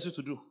 whatever it tells you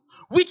to do,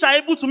 which are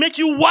able to make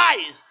you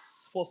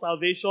wise for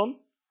salvation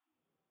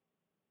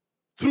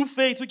through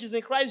faith, which is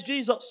in Christ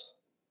Jesus.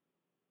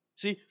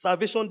 See,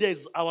 salvation there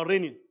is our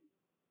reigning,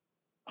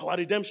 our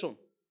redemption.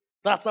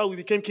 That's how we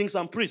became kings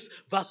and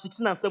priests. Verse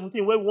 16 and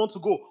 17, where we want to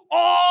go.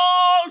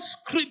 All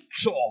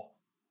scripture.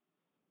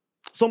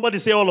 Somebody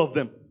say all of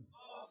them.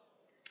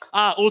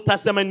 Old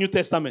Testament, New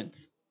Testament.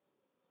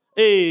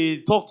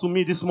 Hey, talk to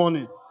me this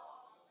morning.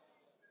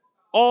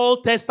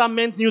 Old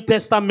Testament, New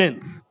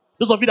Testament.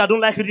 Those of you that don't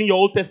like reading your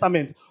Old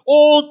Testament.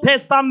 Old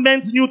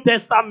Testament, New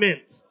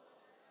Testament.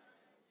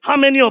 How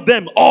many of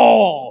them?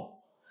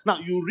 All. Now,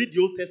 you read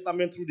the Old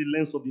Testament through the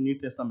lens of the New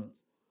Testament.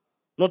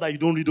 Not that you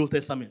don't read Old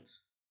Testament.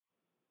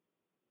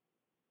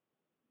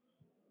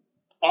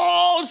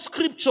 All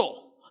scripture.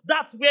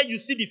 That's where you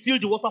see the fill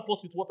the water pot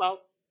with water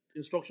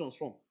instructions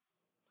from.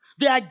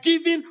 They are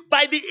given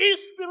by the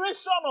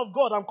inspiration of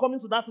God. I'm coming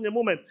to that in a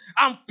moment.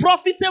 And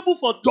profitable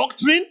for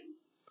doctrine,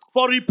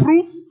 for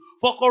reproof,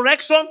 for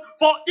correction,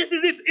 for, this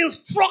is it,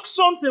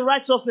 instructions in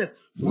righteousness.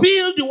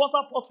 Fill the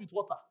water pot with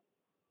water.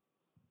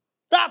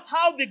 That's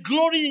how the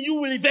glory in you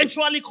will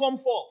eventually come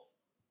forth.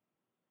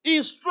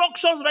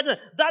 Instructions in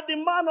righteousness. That the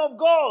man of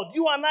God,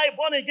 you and I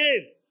born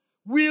again,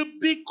 will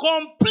be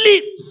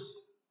complete,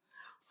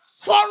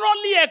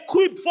 thoroughly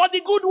equipped for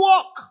the good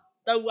work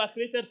that we were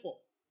created for.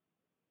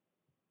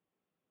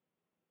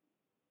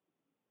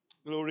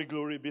 Glory,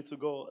 glory be to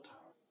God.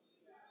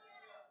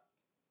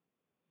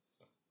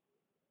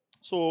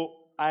 So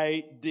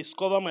I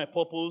discover my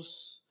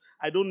purpose.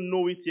 I don't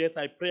know it yet.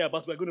 I pray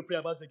about it. We're going to pray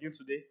about it again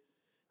today.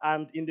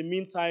 And in the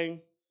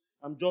meantime,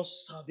 I'm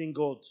just serving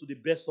God to the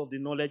best of the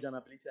knowledge and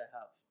ability I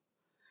have.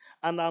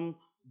 And I'm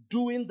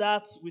doing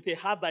that with a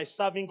heart that is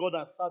serving God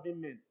and serving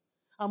men.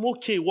 I'm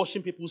okay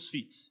washing people's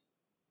feet.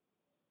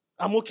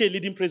 I'm okay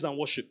leading praise and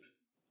worship.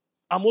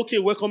 I'm okay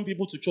welcoming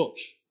people to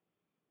church.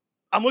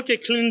 I'm okay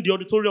cleaning the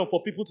auditorium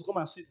for people to come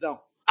and sit down.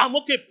 I'm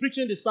okay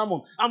preaching the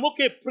sermon. I'm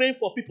okay praying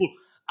for people.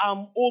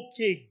 I'm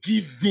okay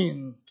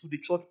giving to the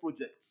church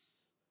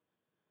projects.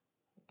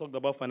 I talked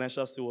about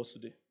financial stewards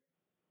today.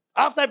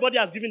 After everybody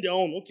has given their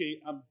own,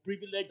 okay, I'm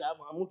privileged.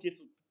 I'm okay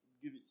to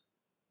give it.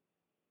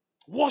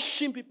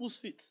 Washing people's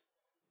feet.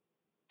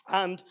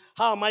 And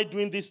how am I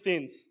doing these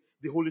things?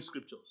 The Holy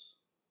Scriptures.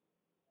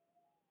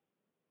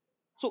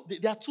 So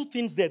there are two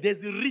things there. There's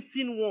the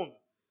written one,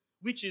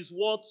 which is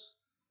what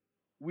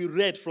we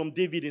read from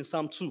David in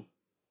Psalm 2.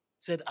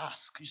 Said,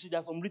 ask. You see,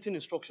 there's some written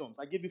instructions.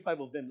 I gave you 5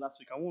 of them last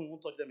week. I won't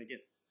touch them again.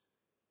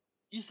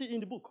 You see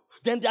in the book.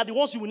 Then they are the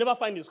ones you will never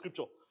find in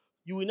Scripture.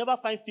 You will never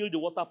find fill the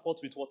water pot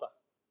with water.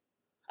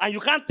 And you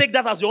can't take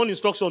that as your own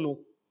instruction, no.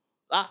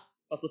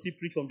 Pastor T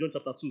preached from John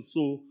chapter 2.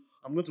 So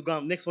I'm going to go,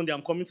 next Sunday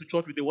I'm coming to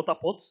church with a water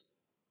pot.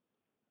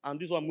 And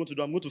this is what I'm going to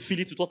do. I'm going to fill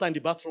it with water in the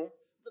bathroom.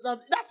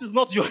 That is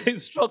not your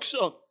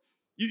instruction.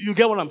 You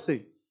get what I'm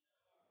saying?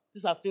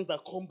 These are things that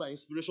come by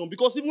inspiration.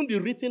 Because even the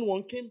written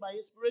one came by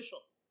inspiration.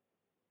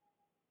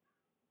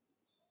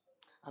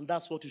 And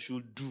that's what you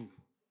should do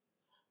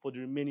for the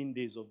remaining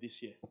days of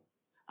this year.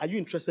 Are you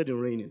interested in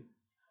reigning?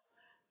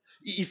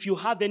 If you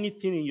have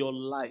anything in your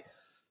life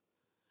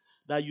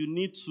that you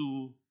need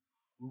to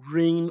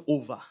reign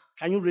over,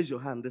 can you raise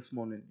your hand this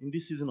morning in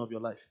this season of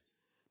your life?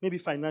 Maybe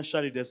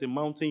financially, there's a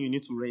mountain you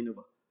need to reign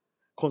over.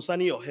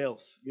 Concerning your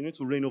health, you need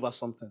to reign over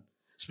something.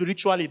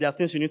 Spiritually, there are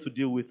things you need to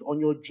deal with. On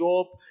your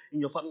job, in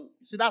your family.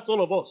 See, that's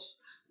all of us.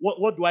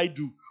 What do I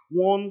do?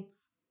 One,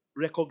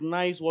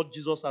 recognize what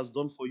Jesus has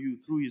done for you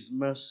through his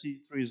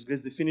mercy, through his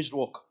grace, the finished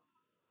work.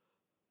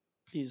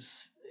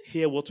 Please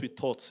hear what we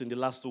taught in the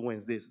last 2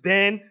 Wednesdays.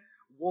 Then,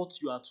 what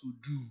you are to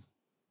do.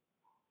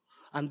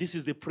 And this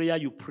is the prayer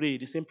you pray,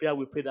 the same prayer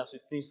we prayed as we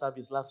finished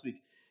service last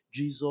week.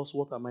 Jesus,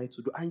 what am I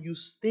to do? And you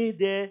stay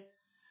there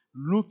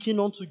looking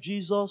unto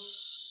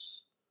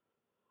Jesus,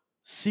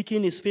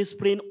 seeking his face,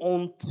 praying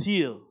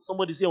until,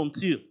 somebody say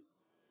until,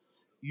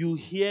 you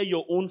hear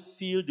your own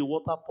fill the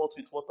water pot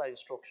with water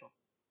instruction.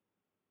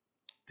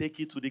 Take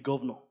it to the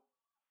governor.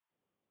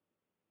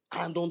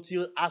 And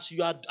until as you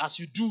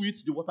do it,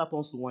 the water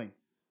turns to wine.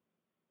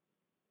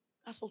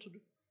 That's all to do.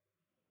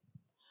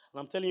 And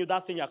I'm telling you,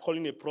 that thing you're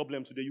calling a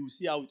problem today, you will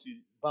see how it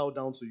will bow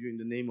down to you in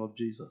the name of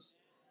Jesus.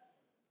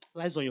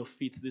 Rise on your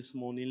feet this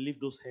morning,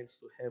 lift those hands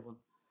to heaven,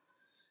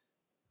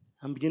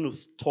 and begin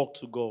to talk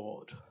to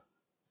God.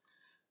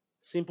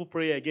 Simple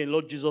prayer again.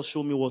 Lord Jesus,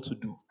 show me what to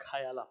do.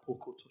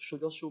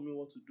 Just show me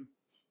what to do.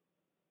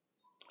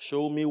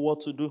 Show me what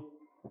to do.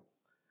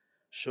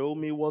 Show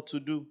me what to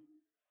do.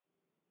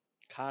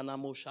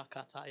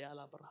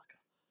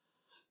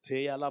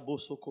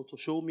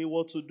 Show me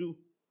what to do.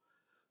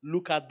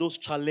 Look at those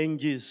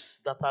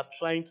challenges that are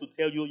trying to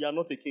tell you are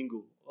not a king.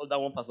 All that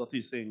one pastor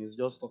is saying is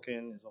just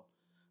talking.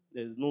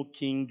 There's no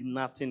king,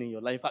 nothing in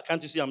your life.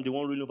 Can't you see I'm the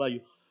one ruling over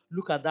you?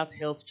 Look at that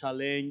health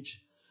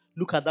challenge.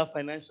 Look at that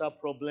financial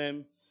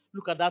problem.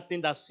 Look at that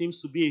thing that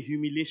seems to be a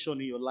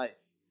humiliation in your life.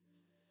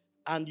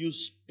 And you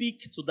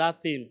speak to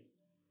that thing.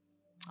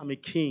 I'm a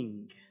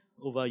king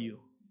over you.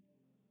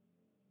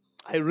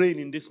 I reign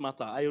in this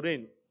matter. I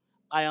reign.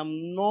 I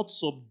am not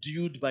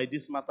subdued by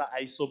this matter.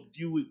 I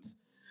subdue it.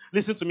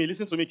 Listen to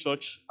me,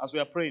 church. As we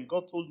are praying,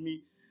 God told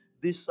me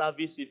this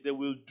service, if they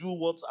will do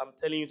what I'm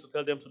telling you to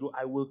tell them to do,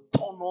 I will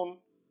turn on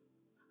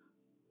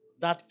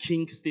that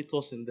king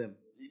status in them.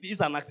 It is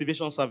an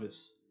activation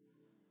service.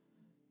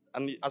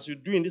 And as you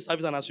do in this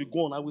service and as you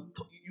go on,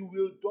 you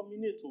will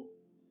dominate.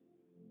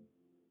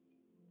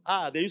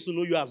 They used to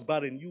know you as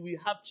barren. You will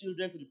have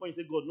children to the point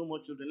you say, God, no more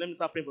children. Let me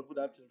start praying for people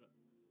that have children.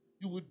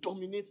 You will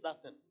dominate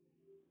that thing.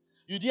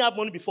 You didn't have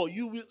money before.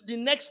 You will. The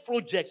next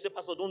project, say,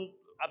 Pastor,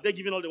 are they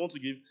giving all they want to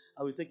give?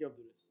 I will take care of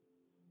the rest.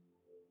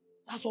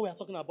 That's what we are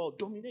talking about.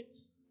 Dominate.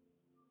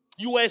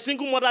 You were a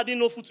single mother, didn't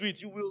know food to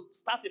eat. You will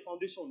start a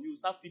foundation. You will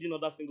start feeding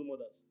other single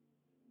mothers.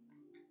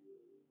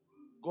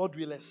 God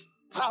will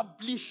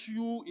establish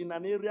you in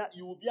an area.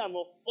 You will be an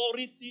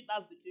authority.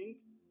 That's the king.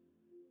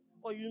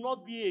 Or you will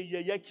not be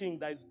a yeye king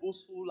that is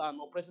boastful and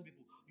oppressing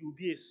people. You will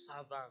be a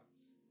servant.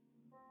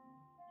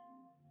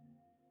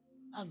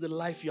 That's the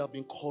life you have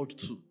been called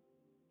to.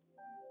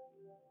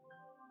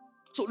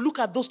 So look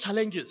at those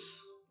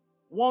challenges.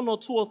 1 or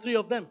 2 or 3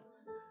 of them.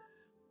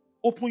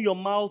 Open your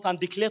mouth and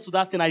declare to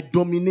that thing, I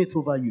dominate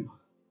over you.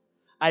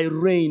 I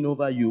reign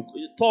over you.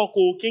 Talk,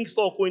 kings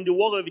talk, in the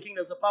world of the king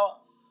there's a power.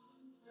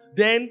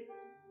 Then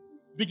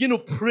begin to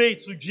pray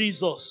to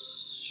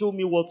Jesus. Show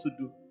me what to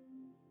do.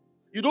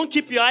 You don't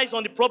keep your eyes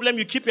on the problem,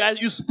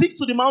 you speak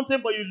to the mountain,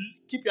 but you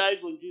keep your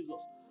eyes on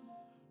Jesus.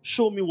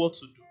 Show me what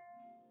to do.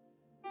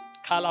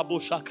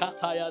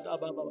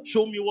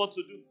 Show me what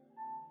to do.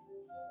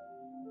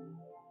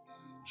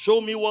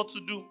 Show me what to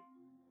do.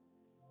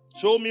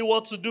 Show me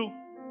what to do.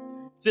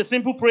 It's a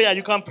simple prayer.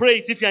 You can pray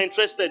it if you're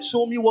interested.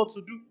 Show me what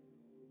to do.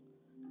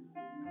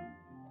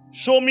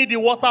 Show me the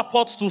water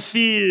pot to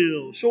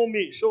fill. Show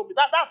me.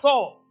 That's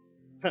all.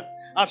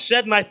 I've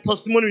shared my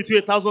testimony with you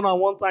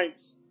 1,001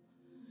 times.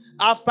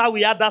 After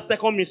we had that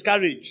second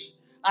miscarriage,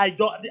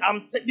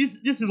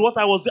 this is what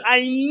I was doing.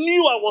 I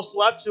knew I was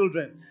to have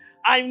children.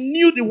 I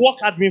knew the work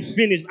had been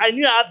finished. I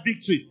knew I had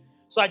victory.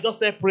 So I just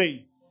started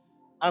praying.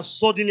 And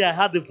suddenly I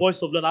heard the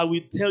voice of God. I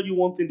will tell you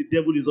one thing the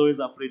devil is always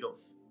afraid of.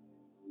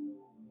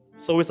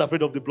 He's always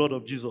afraid of the blood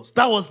of Jesus.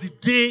 That was the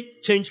day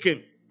change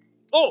came.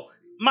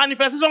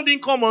 Manifestation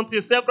didn't come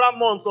until several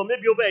months or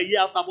maybe over a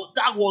year after. But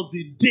that was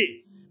the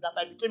day that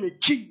I became a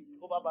king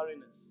over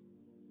barrenness.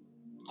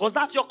 Because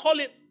that's your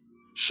calling.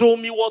 Show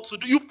me what to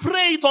do. You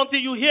pray it until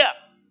you hear.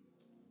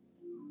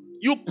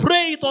 You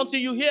pray it until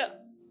you hear.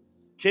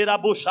 Show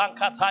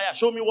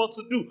me what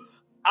to do.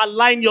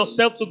 Align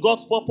yourself to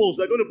God's purpose.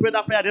 We're going to pray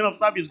that prayer at the end of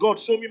service. God,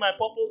 show me my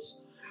purpose.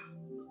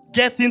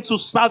 Get into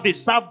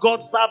service. Serve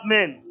God, serve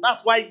men.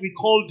 That's why we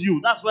called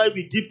you. That's why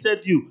we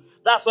gifted you.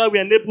 That's why we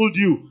enabled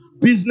you.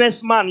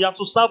 Businessman, you have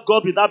to serve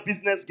God with that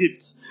business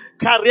gift.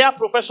 Career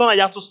professional,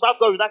 you have to serve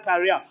God with that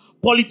career.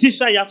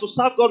 Politician, you have to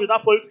serve God with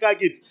that political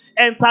gift.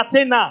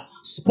 Entertainer,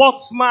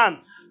 sportsman,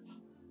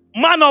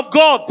 man of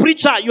God,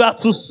 preacher, you have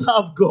to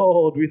serve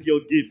God with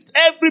your gift.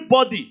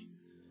 Everybody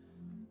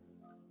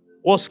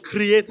was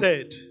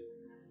created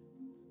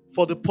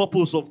for the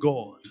purpose of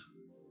God.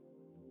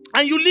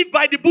 And you live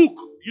by the book.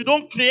 You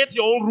don't create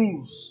your own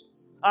rules.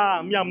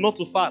 Me, I'm not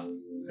to fast.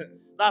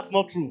 That's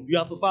not true. You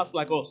have to fast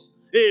like us.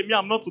 Hey, me,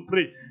 I'm not to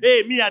pray.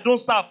 Hey, me, I don't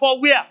serve.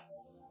 For where?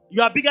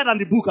 You are bigger than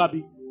the book,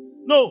 Abi.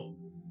 No.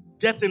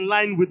 Get in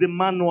line with the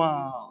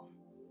manual.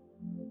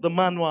 The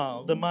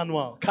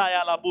manual.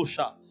 Kaya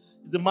Labosha.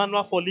 It's the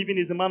manual for living.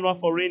 It's the manual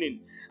for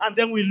reigning. And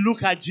then we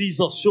look at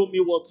Jesus. Show me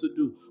what to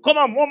do. Come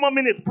on, 1 more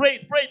minute.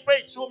 Pray.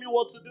 Show me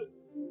what to do.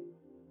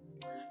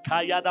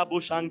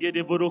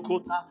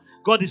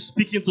 God is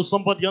speaking to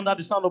somebody under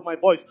the sound of my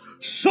voice.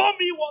 Show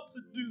me what to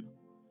do.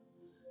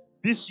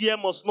 This year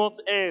must not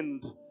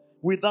end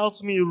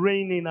without me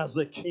reigning as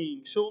a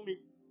king. Show me.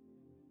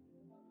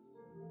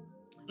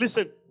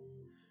 Listen,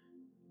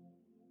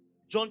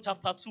 John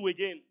chapter 2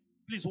 again.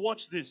 Please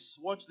watch this.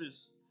 Watch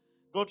this.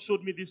 God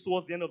showed me this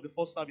towards the end of the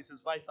first service.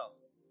 It's vital.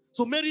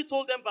 So Mary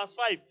told them, verse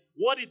 5,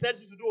 what he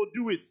tells you to do,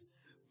 do it.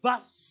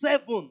 Verse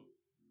 7.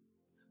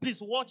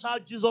 Please watch how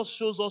Jesus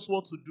shows us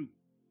what to do.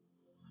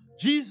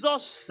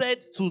 Jesus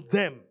said to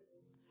them,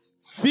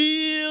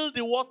 fill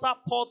the water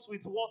pots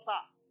with water.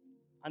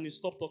 And he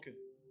stopped talking.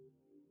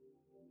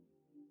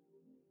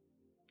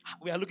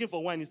 We are looking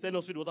for wine. He said,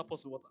 no, fill the water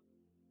pots with water.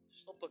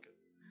 Stop talking.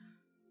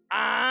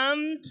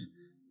 And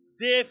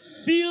they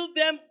filled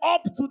them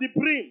up to the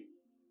brim.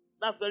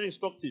 That's very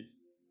instructive.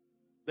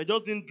 They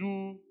just didn't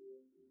do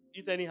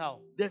it anyhow.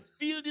 They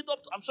filled it up.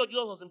 I'm sure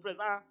Jesus was impressed.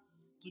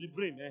 To the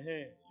brim.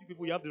 You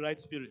people, you have the right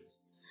spirit.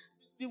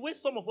 The way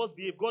some of us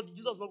behave,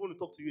 Jesus is not going to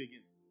talk to you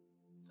again.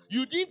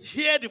 You didn't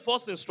hear the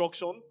first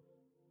instruction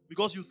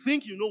because you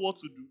think you know what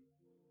to do.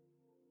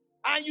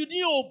 And you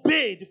didn't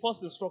obey the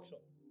first instruction.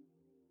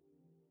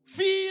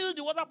 Fill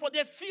the water pot.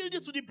 They filled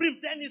it to the brim.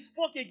 Then he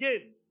spoke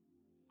again.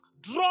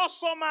 Draw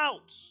some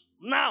out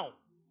now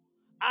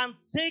and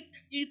take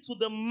it to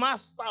the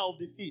master of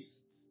the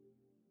feast.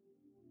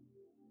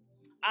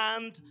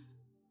 And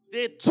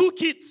they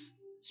took it.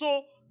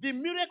 So the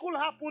miracle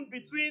happened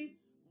between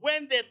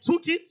when they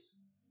took it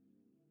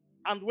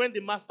and when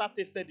the master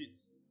tasted it.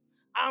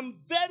 I'm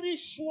very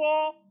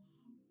sure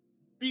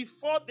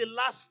before the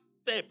last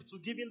step to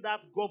giving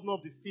that governor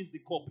of the feast the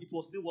cup, it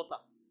was still water.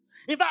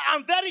 In fact,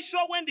 I'm very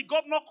sure when the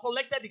governor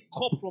collected the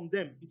cup from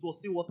them, it was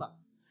still water.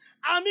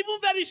 I'm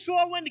even very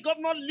sure when the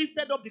governor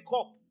lifted up the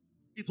cup,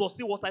 it was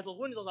still water. It was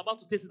when it was about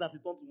to taste it that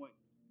it turned to wine.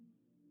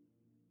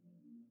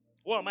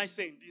 What am I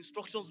saying? The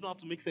instructions don't have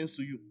to make sense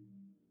to you.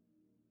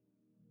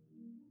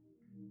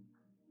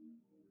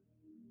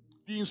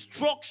 The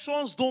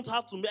instructions don't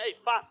have to make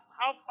fast.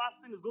 How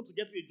fasting is going to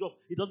get you a job,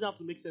 it doesn't have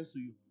to make sense to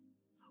you.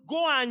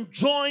 Go and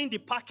join the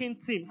packing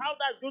team. How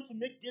that is going to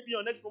give you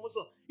your next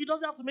promotion, it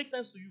doesn't have to make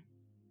sense to you.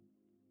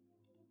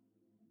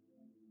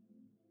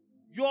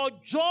 Your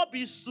job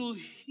is to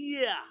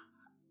hear.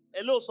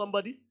 Hello,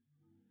 somebody.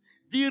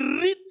 The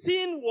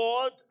written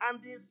word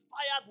and the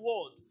inspired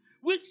word,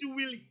 which you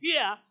will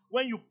hear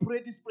when you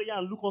pray this prayer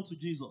and look unto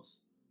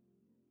Jesus.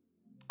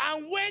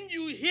 And when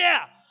you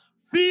hear,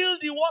 fill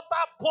the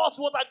water pot,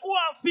 go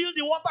and fill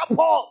the water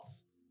pot.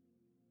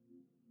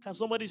 Can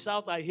somebody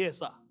shout, I hear,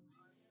 sir?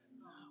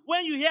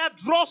 When you hear,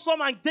 draw some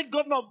and take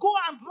governor, go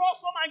and draw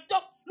some and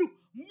just, look,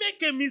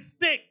 make a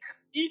mistake.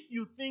 If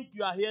you think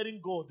you are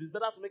hearing God, it's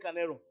better to make an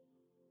error.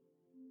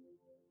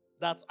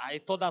 I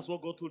thought that's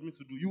what God told me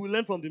to do. You will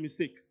learn from the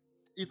mistake.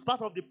 It's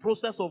part of the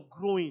process of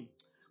growing.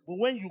 But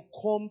when you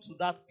come to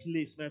that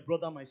place, my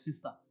brother, my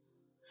sister,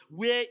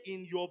 where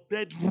in your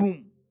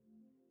bedroom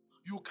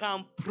you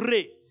can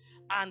pray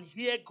and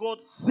hear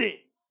God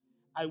say,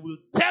 I will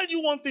tell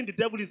you one thing the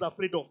devil is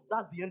afraid of.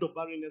 That's the end of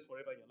barrenness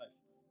forever in your life.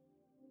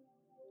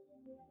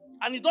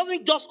 And it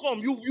doesn't just come.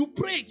 You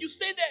pray. You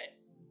stay there.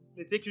 It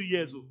may take you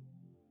years.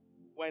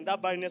 We're in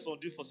that barrenness on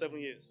this for 7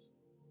 years.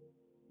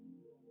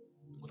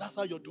 But that's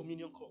how your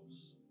dominion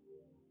comes.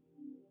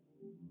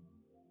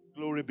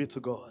 Glory be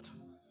to God.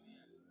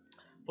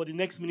 For the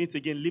next minute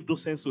again, lift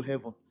those hands to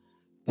heaven.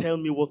 Tell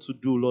me what to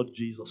do, Lord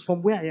Jesus.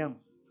 From where I am.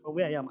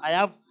 I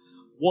have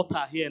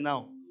water here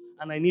now.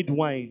 And I need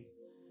wine.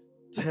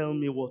 Tell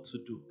me what to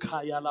do.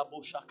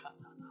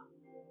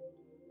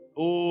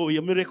 Oh,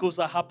 your miracles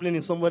are happening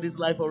in somebody's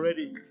life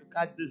already. If you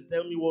catch this,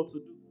 tell me what to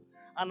do.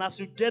 And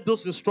as you get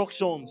those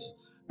instructions,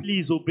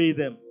 please obey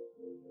them.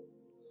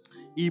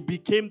 He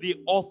became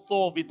the author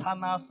of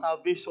eternal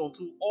salvation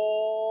to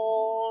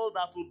all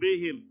that obey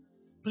him.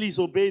 Please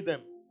obey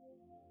them.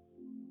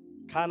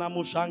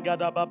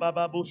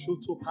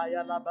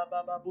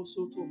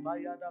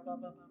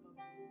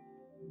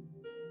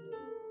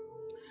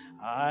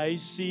 I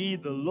see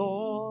the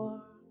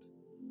Lord.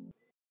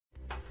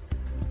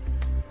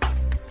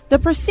 The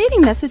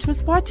preceding message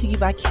was brought to you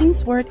by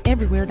Kingsword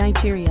Everywhere,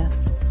 Nigeria.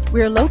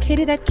 We are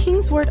located at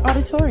Kingsword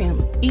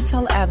Auditorium,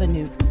 Etel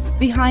Avenue,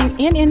 behind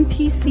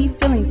NNPC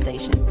Filling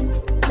Station,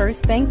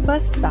 First Bank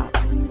Bus Stop,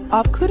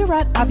 off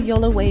Kudirat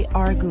Abiola Way,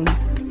 Argun,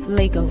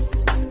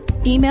 Lagos.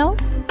 Email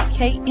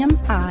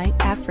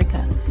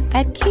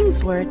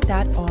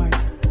kmiafrica@kingsword.org.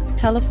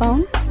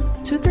 Telephone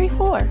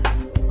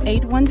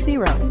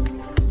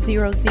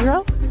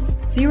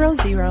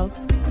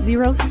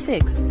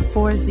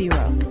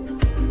 234-810-00000640.